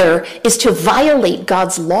do either is to violate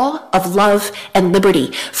God's law of love and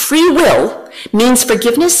liberty. Free will means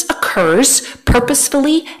forgiveness occurs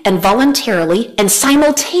purposefully and voluntarily, and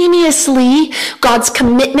simultaneously, God's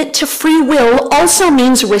commitment to free will also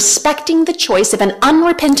means respecting the choice of an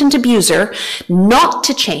unrepentant abuser not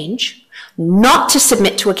to change, not to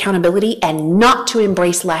submit to accountability, and not to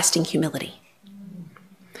embrace lasting humility.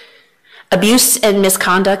 Abuse and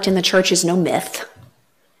misconduct in the church is no myth.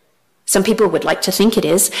 Some people would like to think it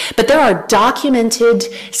is, but there are documented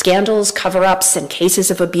scandals, cover-ups, and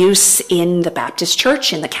cases of abuse in the Baptist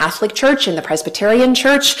Church, in the Catholic Church, in the Presbyterian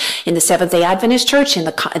Church, in the Seventh-day Adventist Church, in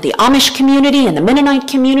the Amish community, in the Mennonite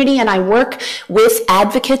community, and I work with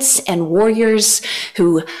advocates and warriors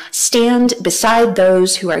who stand beside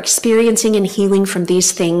those who are experiencing and healing from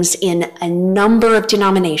these things in a number of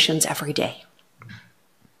denominations every day.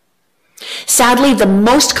 Sadly, the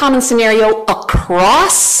most common scenario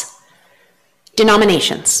across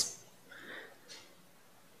denominations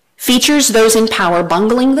features those in power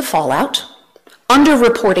bungling the fallout,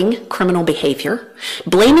 underreporting criminal behavior,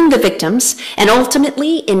 blaming the victims, and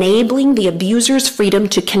ultimately enabling the abuser's freedom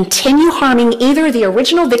to continue harming either the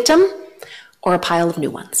original victim or a pile of new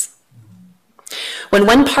ones. When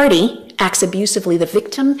one party acts abusively, the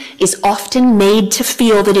victim is often made to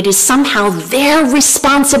feel that it is somehow their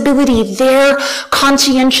responsibility, their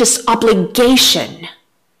conscientious obligation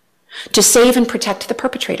to save and protect the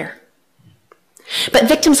perpetrator. But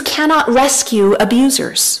victims cannot rescue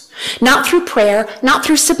abusers, not through prayer, not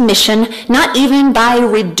through submission, not even by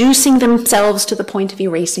reducing themselves to the point of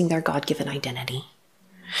erasing their God-given identity.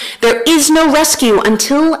 There is no rescue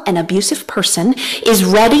until an abusive person is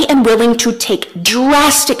ready and willing to take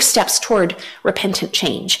drastic steps toward repentant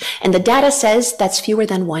change. And the data says that's fewer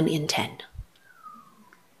than 1 in 10.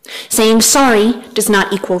 Saying sorry does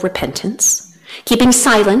not equal repentance. Keeping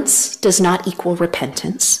silence does not equal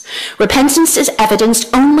repentance. Repentance is evidenced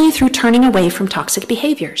only through turning away from toxic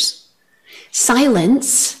behaviors.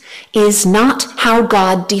 Silence is not how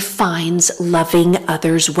God defines loving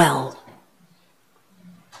others well.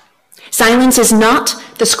 Silence is not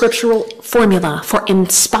the scriptural formula for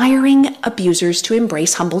inspiring abusers to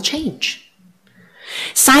embrace humble change.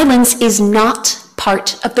 Silence is not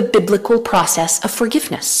part of the biblical process of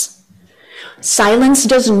forgiveness. Silence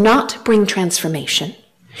does not bring transformation.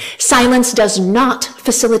 Silence does not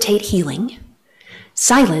facilitate healing.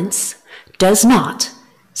 Silence does not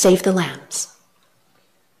save the lambs.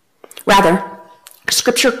 Rather,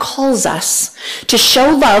 Scripture calls us to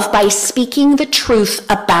show love by speaking the truth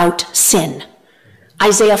about sin.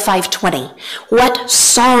 Isaiah 5:20. What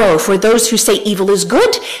sorrow for those who say evil is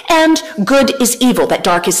good and good is evil, that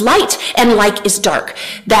dark is light and light is dark,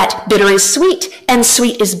 that bitter is sweet and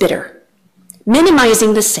sweet is bitter.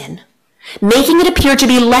 Minimizing the sin, making it appear to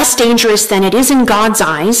be less dangerous than it is in God's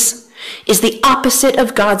eyes, is the opposite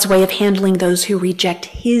of God's way of handling those who reject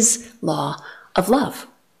his law of love.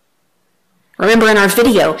 Remember in our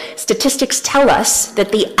video, statistics tell us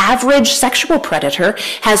that the average sexual predator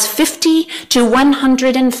has 50 to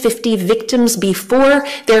 150 victims before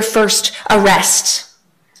their first arrest.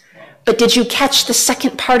 But did you catch the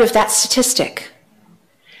second part of that statistic?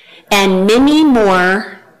 And many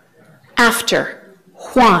more after.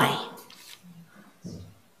 Why?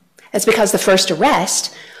 That's because the first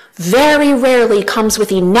arrest very rarely comes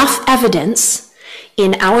with enough evidence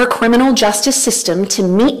in our criminal justice system to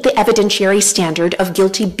meet the evidentiary standard of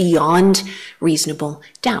guilty beyond reasonable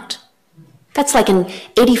doubt. That's like an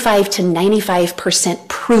 85 to 95%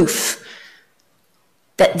 proof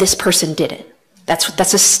that this person did it.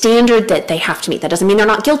 That's a standard that they have to meet. That doesn't mean they're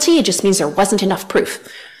not guilty, it just means there wasn't enough proof.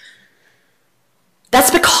 That's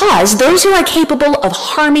because those who are capable of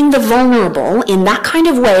harming the vulnerable in that kind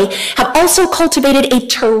of way have also cultivated a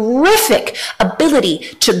terrific ability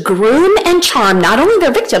to groom and charm not only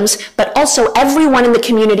their victims, but also everyone in the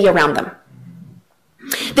community around them.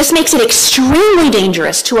 This makes it extremely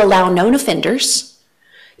dangerous to allow known offenders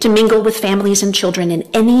to mingle with families and children in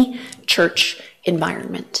any church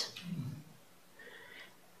environment.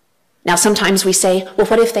 Now, sometimes we say, well,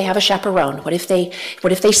 what if they have a chaperone? What if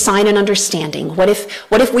they sign an understanding? What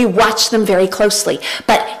if we watch them very closely?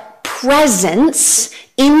 But presence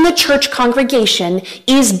in the church congregation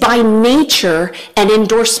is by nature an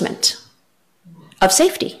endorsement of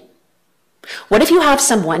safety. What if you have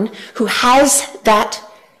someone who has that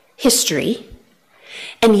history,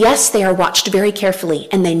 and yes, they are watched very carefully,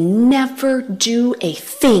 and they never do a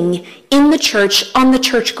thing in the church, on the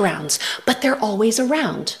church grounds, but they're always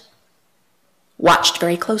around, watched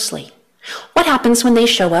very closely? What happens when they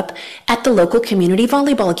show up at the local community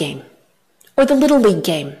volleyball game or the Little League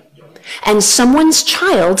game, and someone's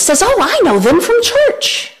child says, oh, I know them from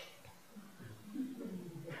church?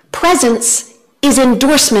 Presence is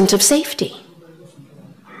endorsement of safety.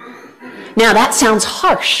 Now, that sounds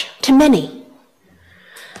harsh to many,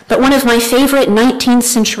 but one of my favorite 19th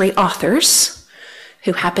century authors,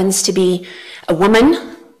 who happens to be a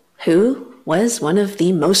woman who was one of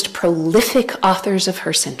the most prolific authors of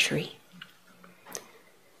her century,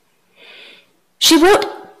 she wrote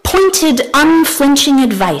pointed, unflinching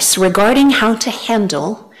advice regarding how to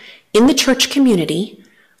handle in the church community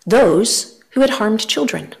those who had harmed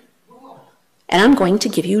children. And I'm going to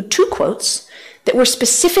give you 2 quotes that were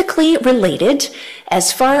specifically related,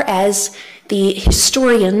 as far as the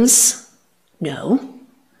historians know,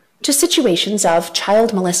 to situations of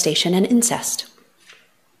child molestation and incest.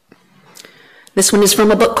 This one is from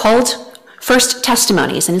a book called First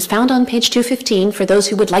Testimonies, and is found on page 215. For those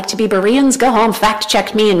who would like to be Bereans, go home,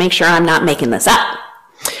 fact-check me, and make sure I'm not making this up.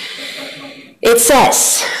 It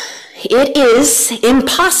says, "It is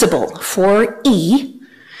impossible for E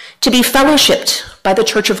to be fellowshipped by the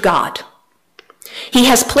church of God. He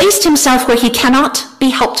has placed himself where he cannot be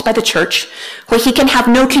helped by the church, where he can have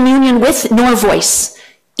no communion with nor voice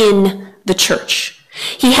in the church.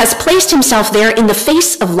 He has placed himself there in the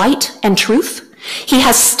face of light and truth. He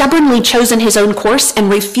has stubbornly chosen his own course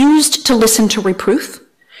and refused to listen to reproof.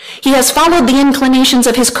 He has followed the inclinations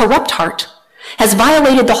of his corrupt heart, has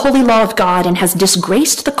violated the holy law of God, and has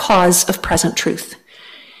disgraced the cause of present truth.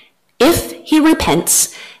 If he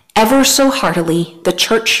repents ever so heartily, the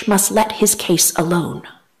church must let his case alone.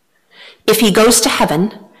 If he goes to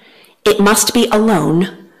heaven, it must be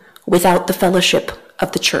alone without the fellowship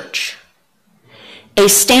of the church. A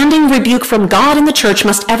standing rebuke from God and the church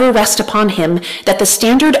must ever rest upon him, that the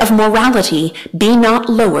standard of morality be not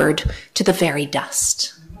lowered to the very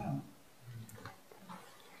dust."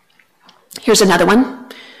 Here's another one.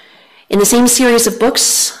 In the same series of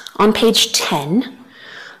books, on page 10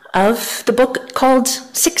 of the book called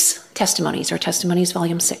 6 Testimonies, or Testimonies,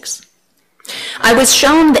 Volume 6. "I was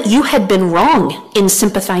shown that you had been wrong in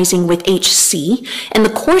sympathizing with H.C., and the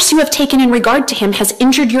course you have taken in regard to him has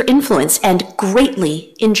injured your influence and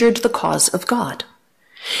greatly injured the cause of God.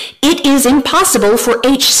 It is impossible for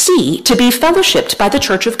H.C. to be fellowshipped by the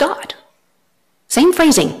church of God." Same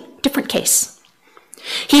phrasing, different case.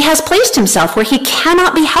 "He has placed himself where he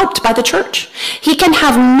cannot be helped by the church. He can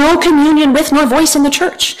have no communion with nor voice in the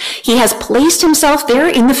church. He has placed himself there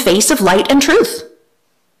in the face of light and truth."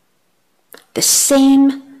 The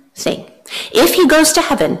same thing. If he goes to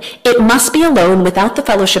heaven, it must be alone without the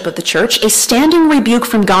fellowship of the church. A standing rebuke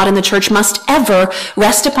from God and the church must ever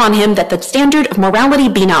rest upon him, that the standard of morality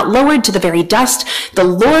be not lowered to the very dust. The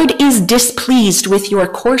Lord is displeased with your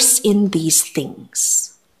course in these things.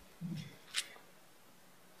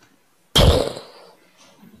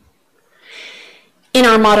 In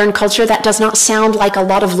our modern culture, that does not sound like a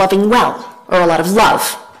lot of loving well, or a lot of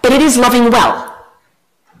love, but it is loving well.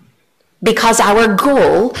 Because our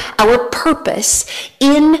goal, our purpose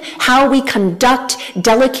in how we conduct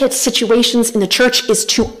delicate situations in the church is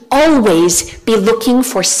to always be looking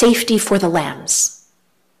for safety for the lambs.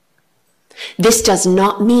 This does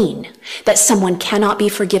not mean that someone cannot be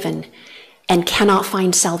forgiven and cannot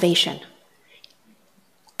find salvation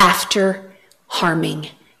after harming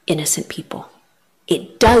innocent people.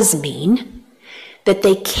 It does mean that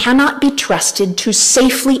they cannot be trusted to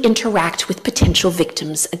safely interact with potential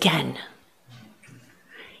victims again.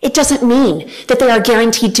 It doesn't mean that they are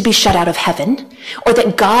guaranteed to be shut out of heaven, or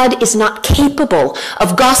that God is not capable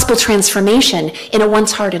of gospel transformation in a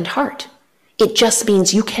once hardened heart. It just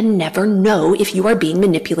means you can never know if you are being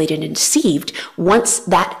manipulated and deceived once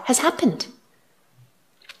that has happened.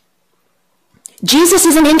 Jesus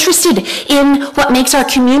isn't interested in what makes our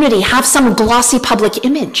community have some glossy public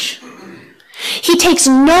image. He takes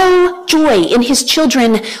no joy in his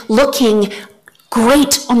children looking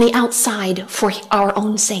great on the outside for our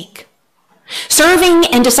own sake. Serving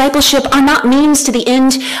and discipleship are not means to the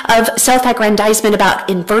end of self-aggrandizement about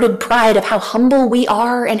inverted pride of how humble we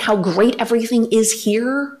are and how great everything is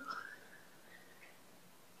here.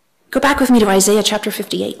 Go back with me to Isaiah chapter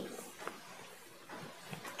 58.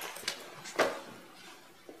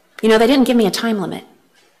 You know, they didn't give me a time limit.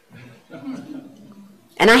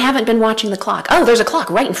 And I haven't been watching the clock. Oh, there's a clock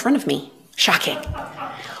right in front of me. Shocking.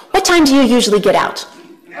 What time do you usually get out?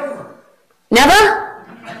 Never. Never?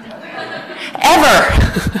 Ever?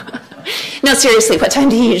 No, seriously, what time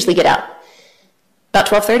do you usually get out? About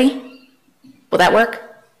 12:30? Will that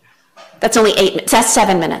work? That's only 8 minutes. That's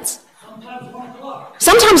 7 minutes. Sometimes 1 o'clock.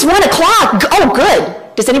 Sometimes 1 o'clock. Oh, good.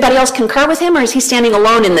 Does anybody else concur with him, or is he standing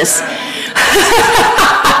alone in this?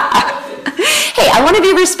 Hey, I want to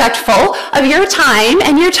be respectful of your time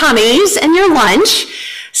and your tummies and your lunch.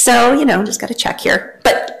 So, you know, just got to check here.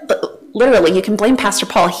 But literally, you can blame Pastor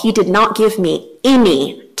Paul. He did not give me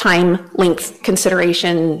any time length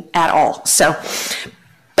consideration at all. So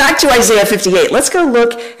back to Isaiah 58. Let's go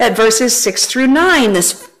look at verses 6 through 9.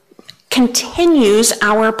 This continues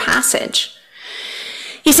our passage.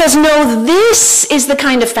 He says, "No, this is the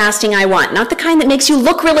kind of fasting I want, not the kind that makes you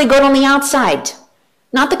look really good on the outside,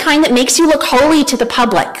 not the kind that makes you look holy to the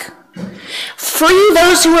public, Free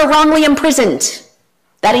those who are wrongly imprisoned.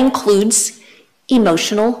 That includes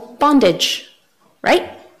emotional bondage,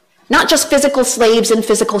 right? Not just physical slaves and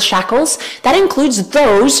physical shackles. That includes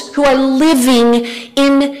those who are living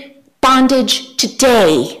in bondage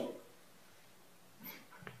today.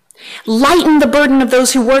 Lighten the burden of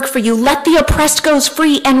those who work for you. Let the oppressed go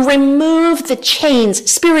free and remove the chains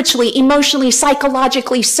spiritually, emotionally,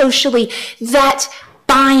 psychologically, socially that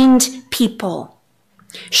bind people.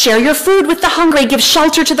 Share your food with the hungry. Give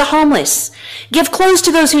shelter to the homeless. Give clothes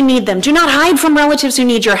to those who need them. Do not hide from relatives who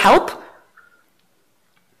need your help.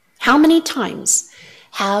 How many times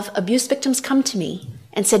have abuse victims come to me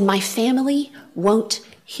and said, my family won't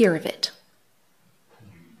hear of it?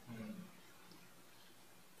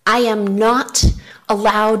 I am not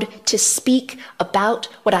allowed to speak about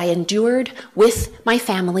what I endured with my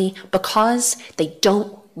family because they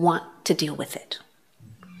don't want to deal with it.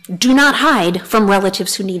 Do not hide from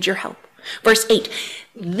relatives who need your help. Verse 8,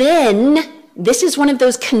 then, this is one of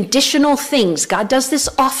those conditional things. God does this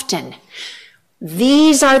often.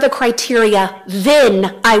 These are the criteria,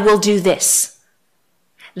 then I will do this.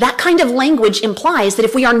 That kind of language implies that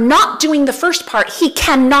if we are not doing the first part, he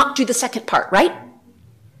cannot do the second part, right?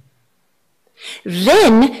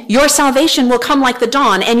 Then your salvation will come like the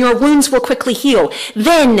dawn, and your wounds will quickly heal.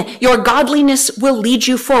 Then your godliness will lead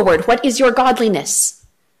you forward. What is your godliness?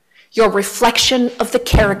 Your reflection of the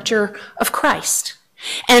character of Christ.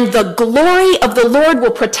 And the glory of the Lord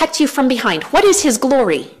will protect you from behind. What is his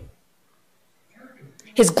glory?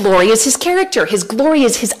 His glory is his character. His glory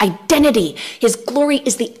is his identity. His glory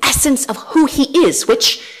is the essence of who he is,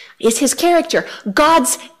 which is his character.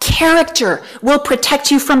 God's character will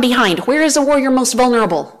protect you from behind. Where is a warrior most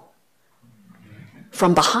vulnerable?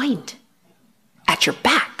 From behind, at your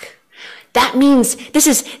back. That means this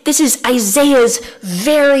is Isaiah's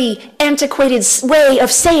very antiquated way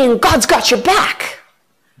of saying God's got your back.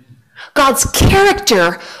 God's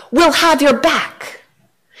character will have your back.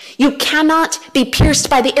 You cannot be pierced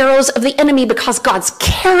by the arrows of the enemy because God's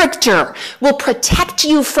character will protect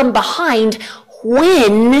you from behind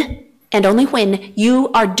when, and only when, you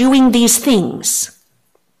are doing these things.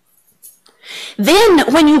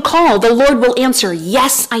 Then when you call, the Lord will answer,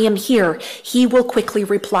 yes, I am here. He will quickly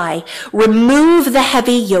reply. Remove the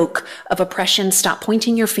heavy yoke of oppression. Stop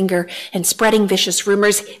pointing your finger and spreading vicious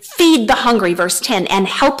rumors. Feed the hungry, verse 10, and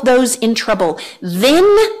help those in trouble.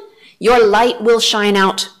 Then your light will shine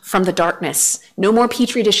out from the darkness. No more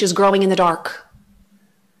petri dishes growing in the dark.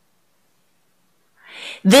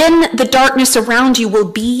 Then the darkness around you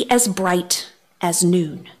will be as bright as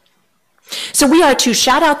noon. So we are to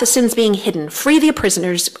shout out the sins being hidden, free the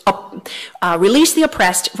prisoners, release the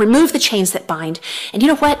oppressed, remove the chains that bind. And you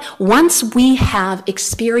know what? Once we have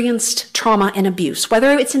experienced trauma and abuse,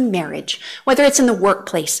 whether it's in marriage, whether it's in the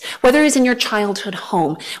workplace, whether it's in your childhood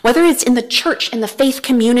home, whether it's in the church and the faith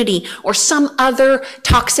community, or some other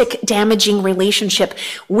toxic, damaging relationship,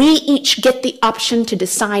 we each get the option to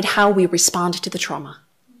decide how we respond to the trauma.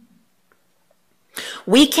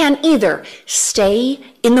 We can either stay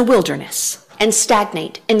in the wilderness and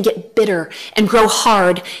stagnate and get bitter and grow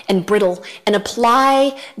hard and brittle and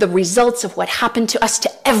apply the results of what happened to us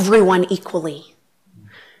to everyone equally.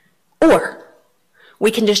 Or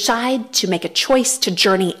we can decide to make a choice to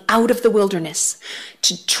journey out of the wilderness,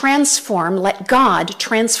 to transform, let God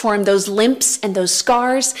transform those limps and those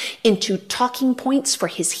scars into talking points for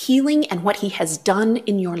his healing and what he has done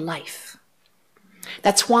in your life.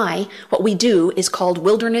 That's why what we do is called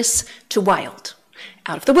wilderness to wild.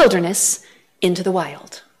 Out of the wilderness, into the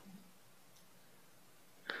wild.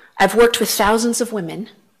 I've worked with thousands of women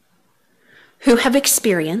who have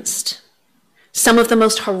experienced some of the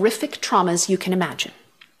most horrific traumas you can imagine.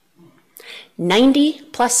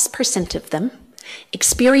 90+% of them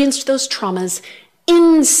experienced those traumas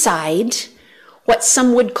inside what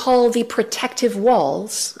some would call the protective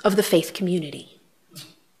walls of the faith community.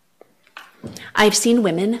 I've seen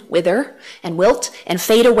women wither and wilt and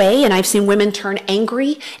fade away, and I've seen women turn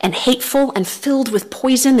angry and hateful and filled with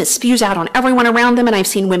poison that spews out on everyone around them, and I've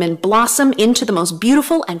seen women blossom into the most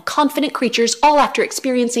beautiful and confident creatures, all after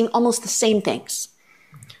experiencing almost the same things.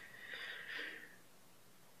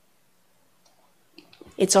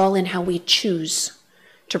 It's all in how we choose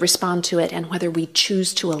to respond to it and whether we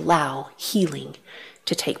choose to allow healing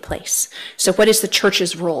to take place. So what is the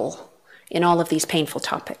church's role in all of these painful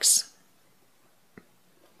topics?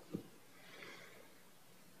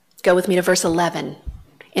 Go with me to verse 11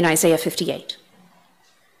 in Isaiah 58.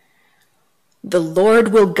 The Lord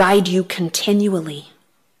will guide you continually.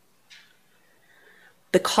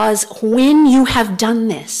 Because when you have done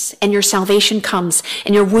this and your salvation comes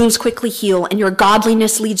and your wounds quickly heal and your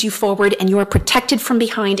godliness leads you forward and you are protected from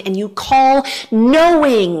behind and you call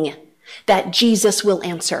knowing that Jesus will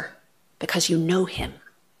answer because you know him,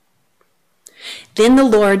 then the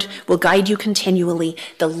Lord will guide you continually.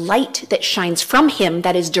 The light that shines from him,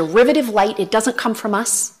 that is derivative light, it doesn't come from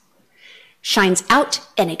us, shines out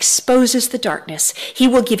and exposes the darkness. He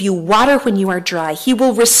will give you water when you are dry. He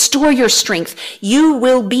will restore your strength. You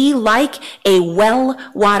will be like a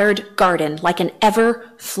well-watered garden, like an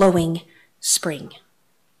ever-flowing spring.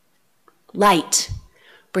 Light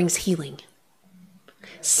brings healing.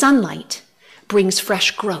 Sunlight brings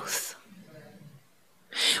fresh growth.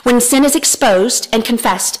 When sin is exposed and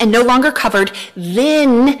confessed and no longer covered,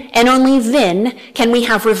 then and only then can we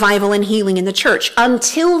have revival and healing in the church.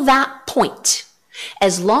 Until that point,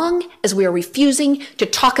 as long as we are refusing to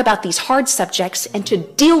talk about these hard subjects and to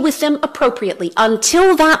deal with them appropriately,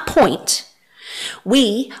 until that point,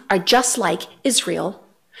 we are just like Israel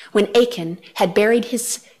when Achan had buried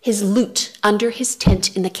his loot under his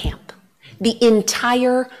tent in the camp. The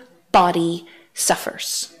entire body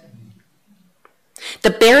suffers.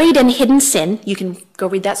 The buried and hidden sin, you can go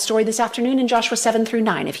read that story this afternoon in Joshua 7 through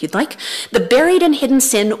 9 if you'd like. The buried and hidden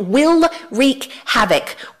sin will wreak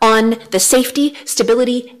havoc on the safety,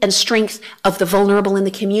 stability, and strength of the vulnerable in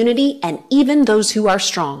the community and even those who are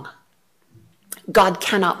strong. God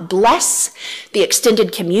cannot bless the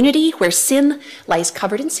extended community where sin lies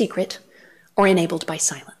covered in secret or enabled by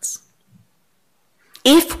silence.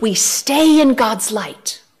 If we stay in God's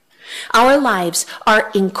light, our lives are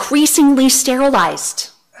increasingly sterilized,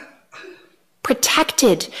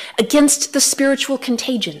 protected against the spiritual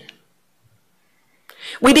contagion.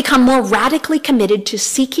 We become more radically committed to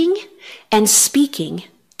seeking and speaking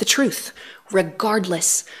the truth,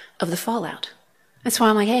 regardless of the fallout. That's why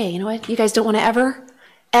I'm like, hey, you know what? You guys don't want to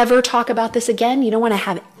ever talk about this again? You don't want to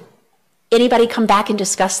have anybody come back and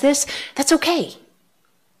discuss this? That's okay.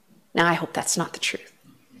 Now, I hope that's not the truth,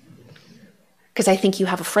 because I think you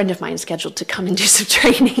have a friend of mine scheduled to come and do some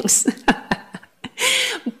trainings.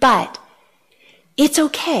 But it's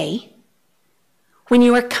okay when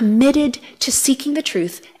you are committed to seeking the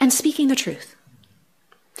truth and speaking the truth.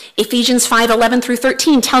 Ephesians 5:11 through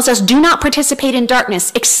 13 tells us, do not participate in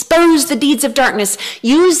darkness, expose the deeds of darkness,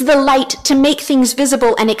 use the light to make things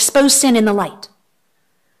visible and expose sin in the light.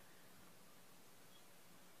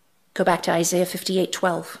 Go back to Isaiah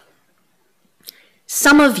 58:12.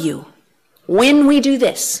 Some of you, when we do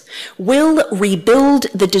this, will rebuild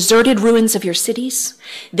the deserted ruins of your cities.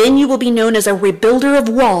 Then you will be known as a rebuilder of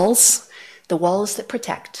walls, the walls that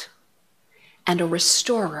protect, and a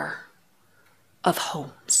restorer of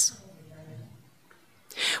homes.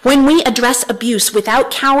 When we address abuse without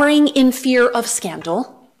cowering in fear of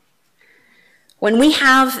scandal, when we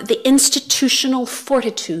have the institutional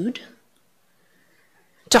fortitude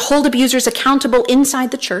to hold abusers accountable inside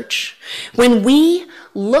the church, when we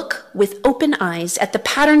look with open eyes at the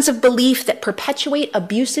patterns of belief that perpetuate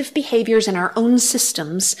abusive behaviors in our own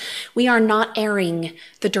systems, we are not airing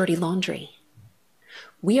the dirty laundry.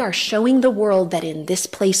 We are showing the world that in this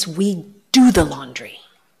place we do the laundry.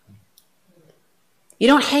 You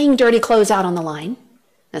don't hang dirty clothes out on the line.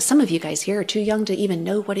 Now, some of you guys here are too young to even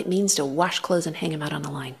know what it means to wash clothes and hang them out on the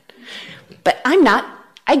line. But I'm not.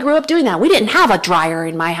 I grew up doing that. We didn't have a dryer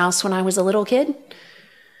in my house when I was a little kid.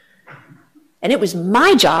 And it was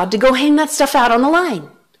my job to go hang that stuff out on the line.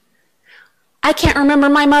 I can't remember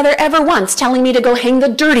my mother ever once telling me to go hang the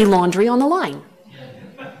dirty laundry on the line.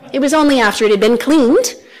 It was only after it had been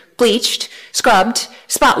cleaned, bleached, scrubbed,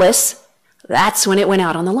 spotless, that's when it went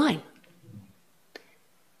out on the line.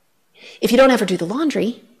 If you don't ever do the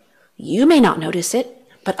laundry, you may not notice it,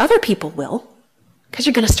 but other people will, because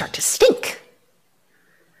you're going to start to stink.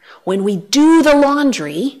 When we do the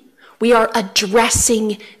laundry, we are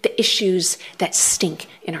addressing the issues that stink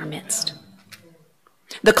in our midst.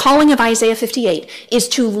 The calling of Isaiah 58 is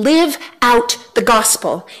to live out the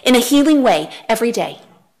gospel in a healing way every day.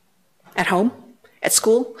 At home, at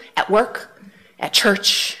school, at work, at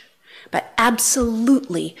church, but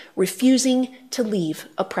absolutely refusing to leave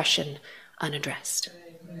oppression unaddressed.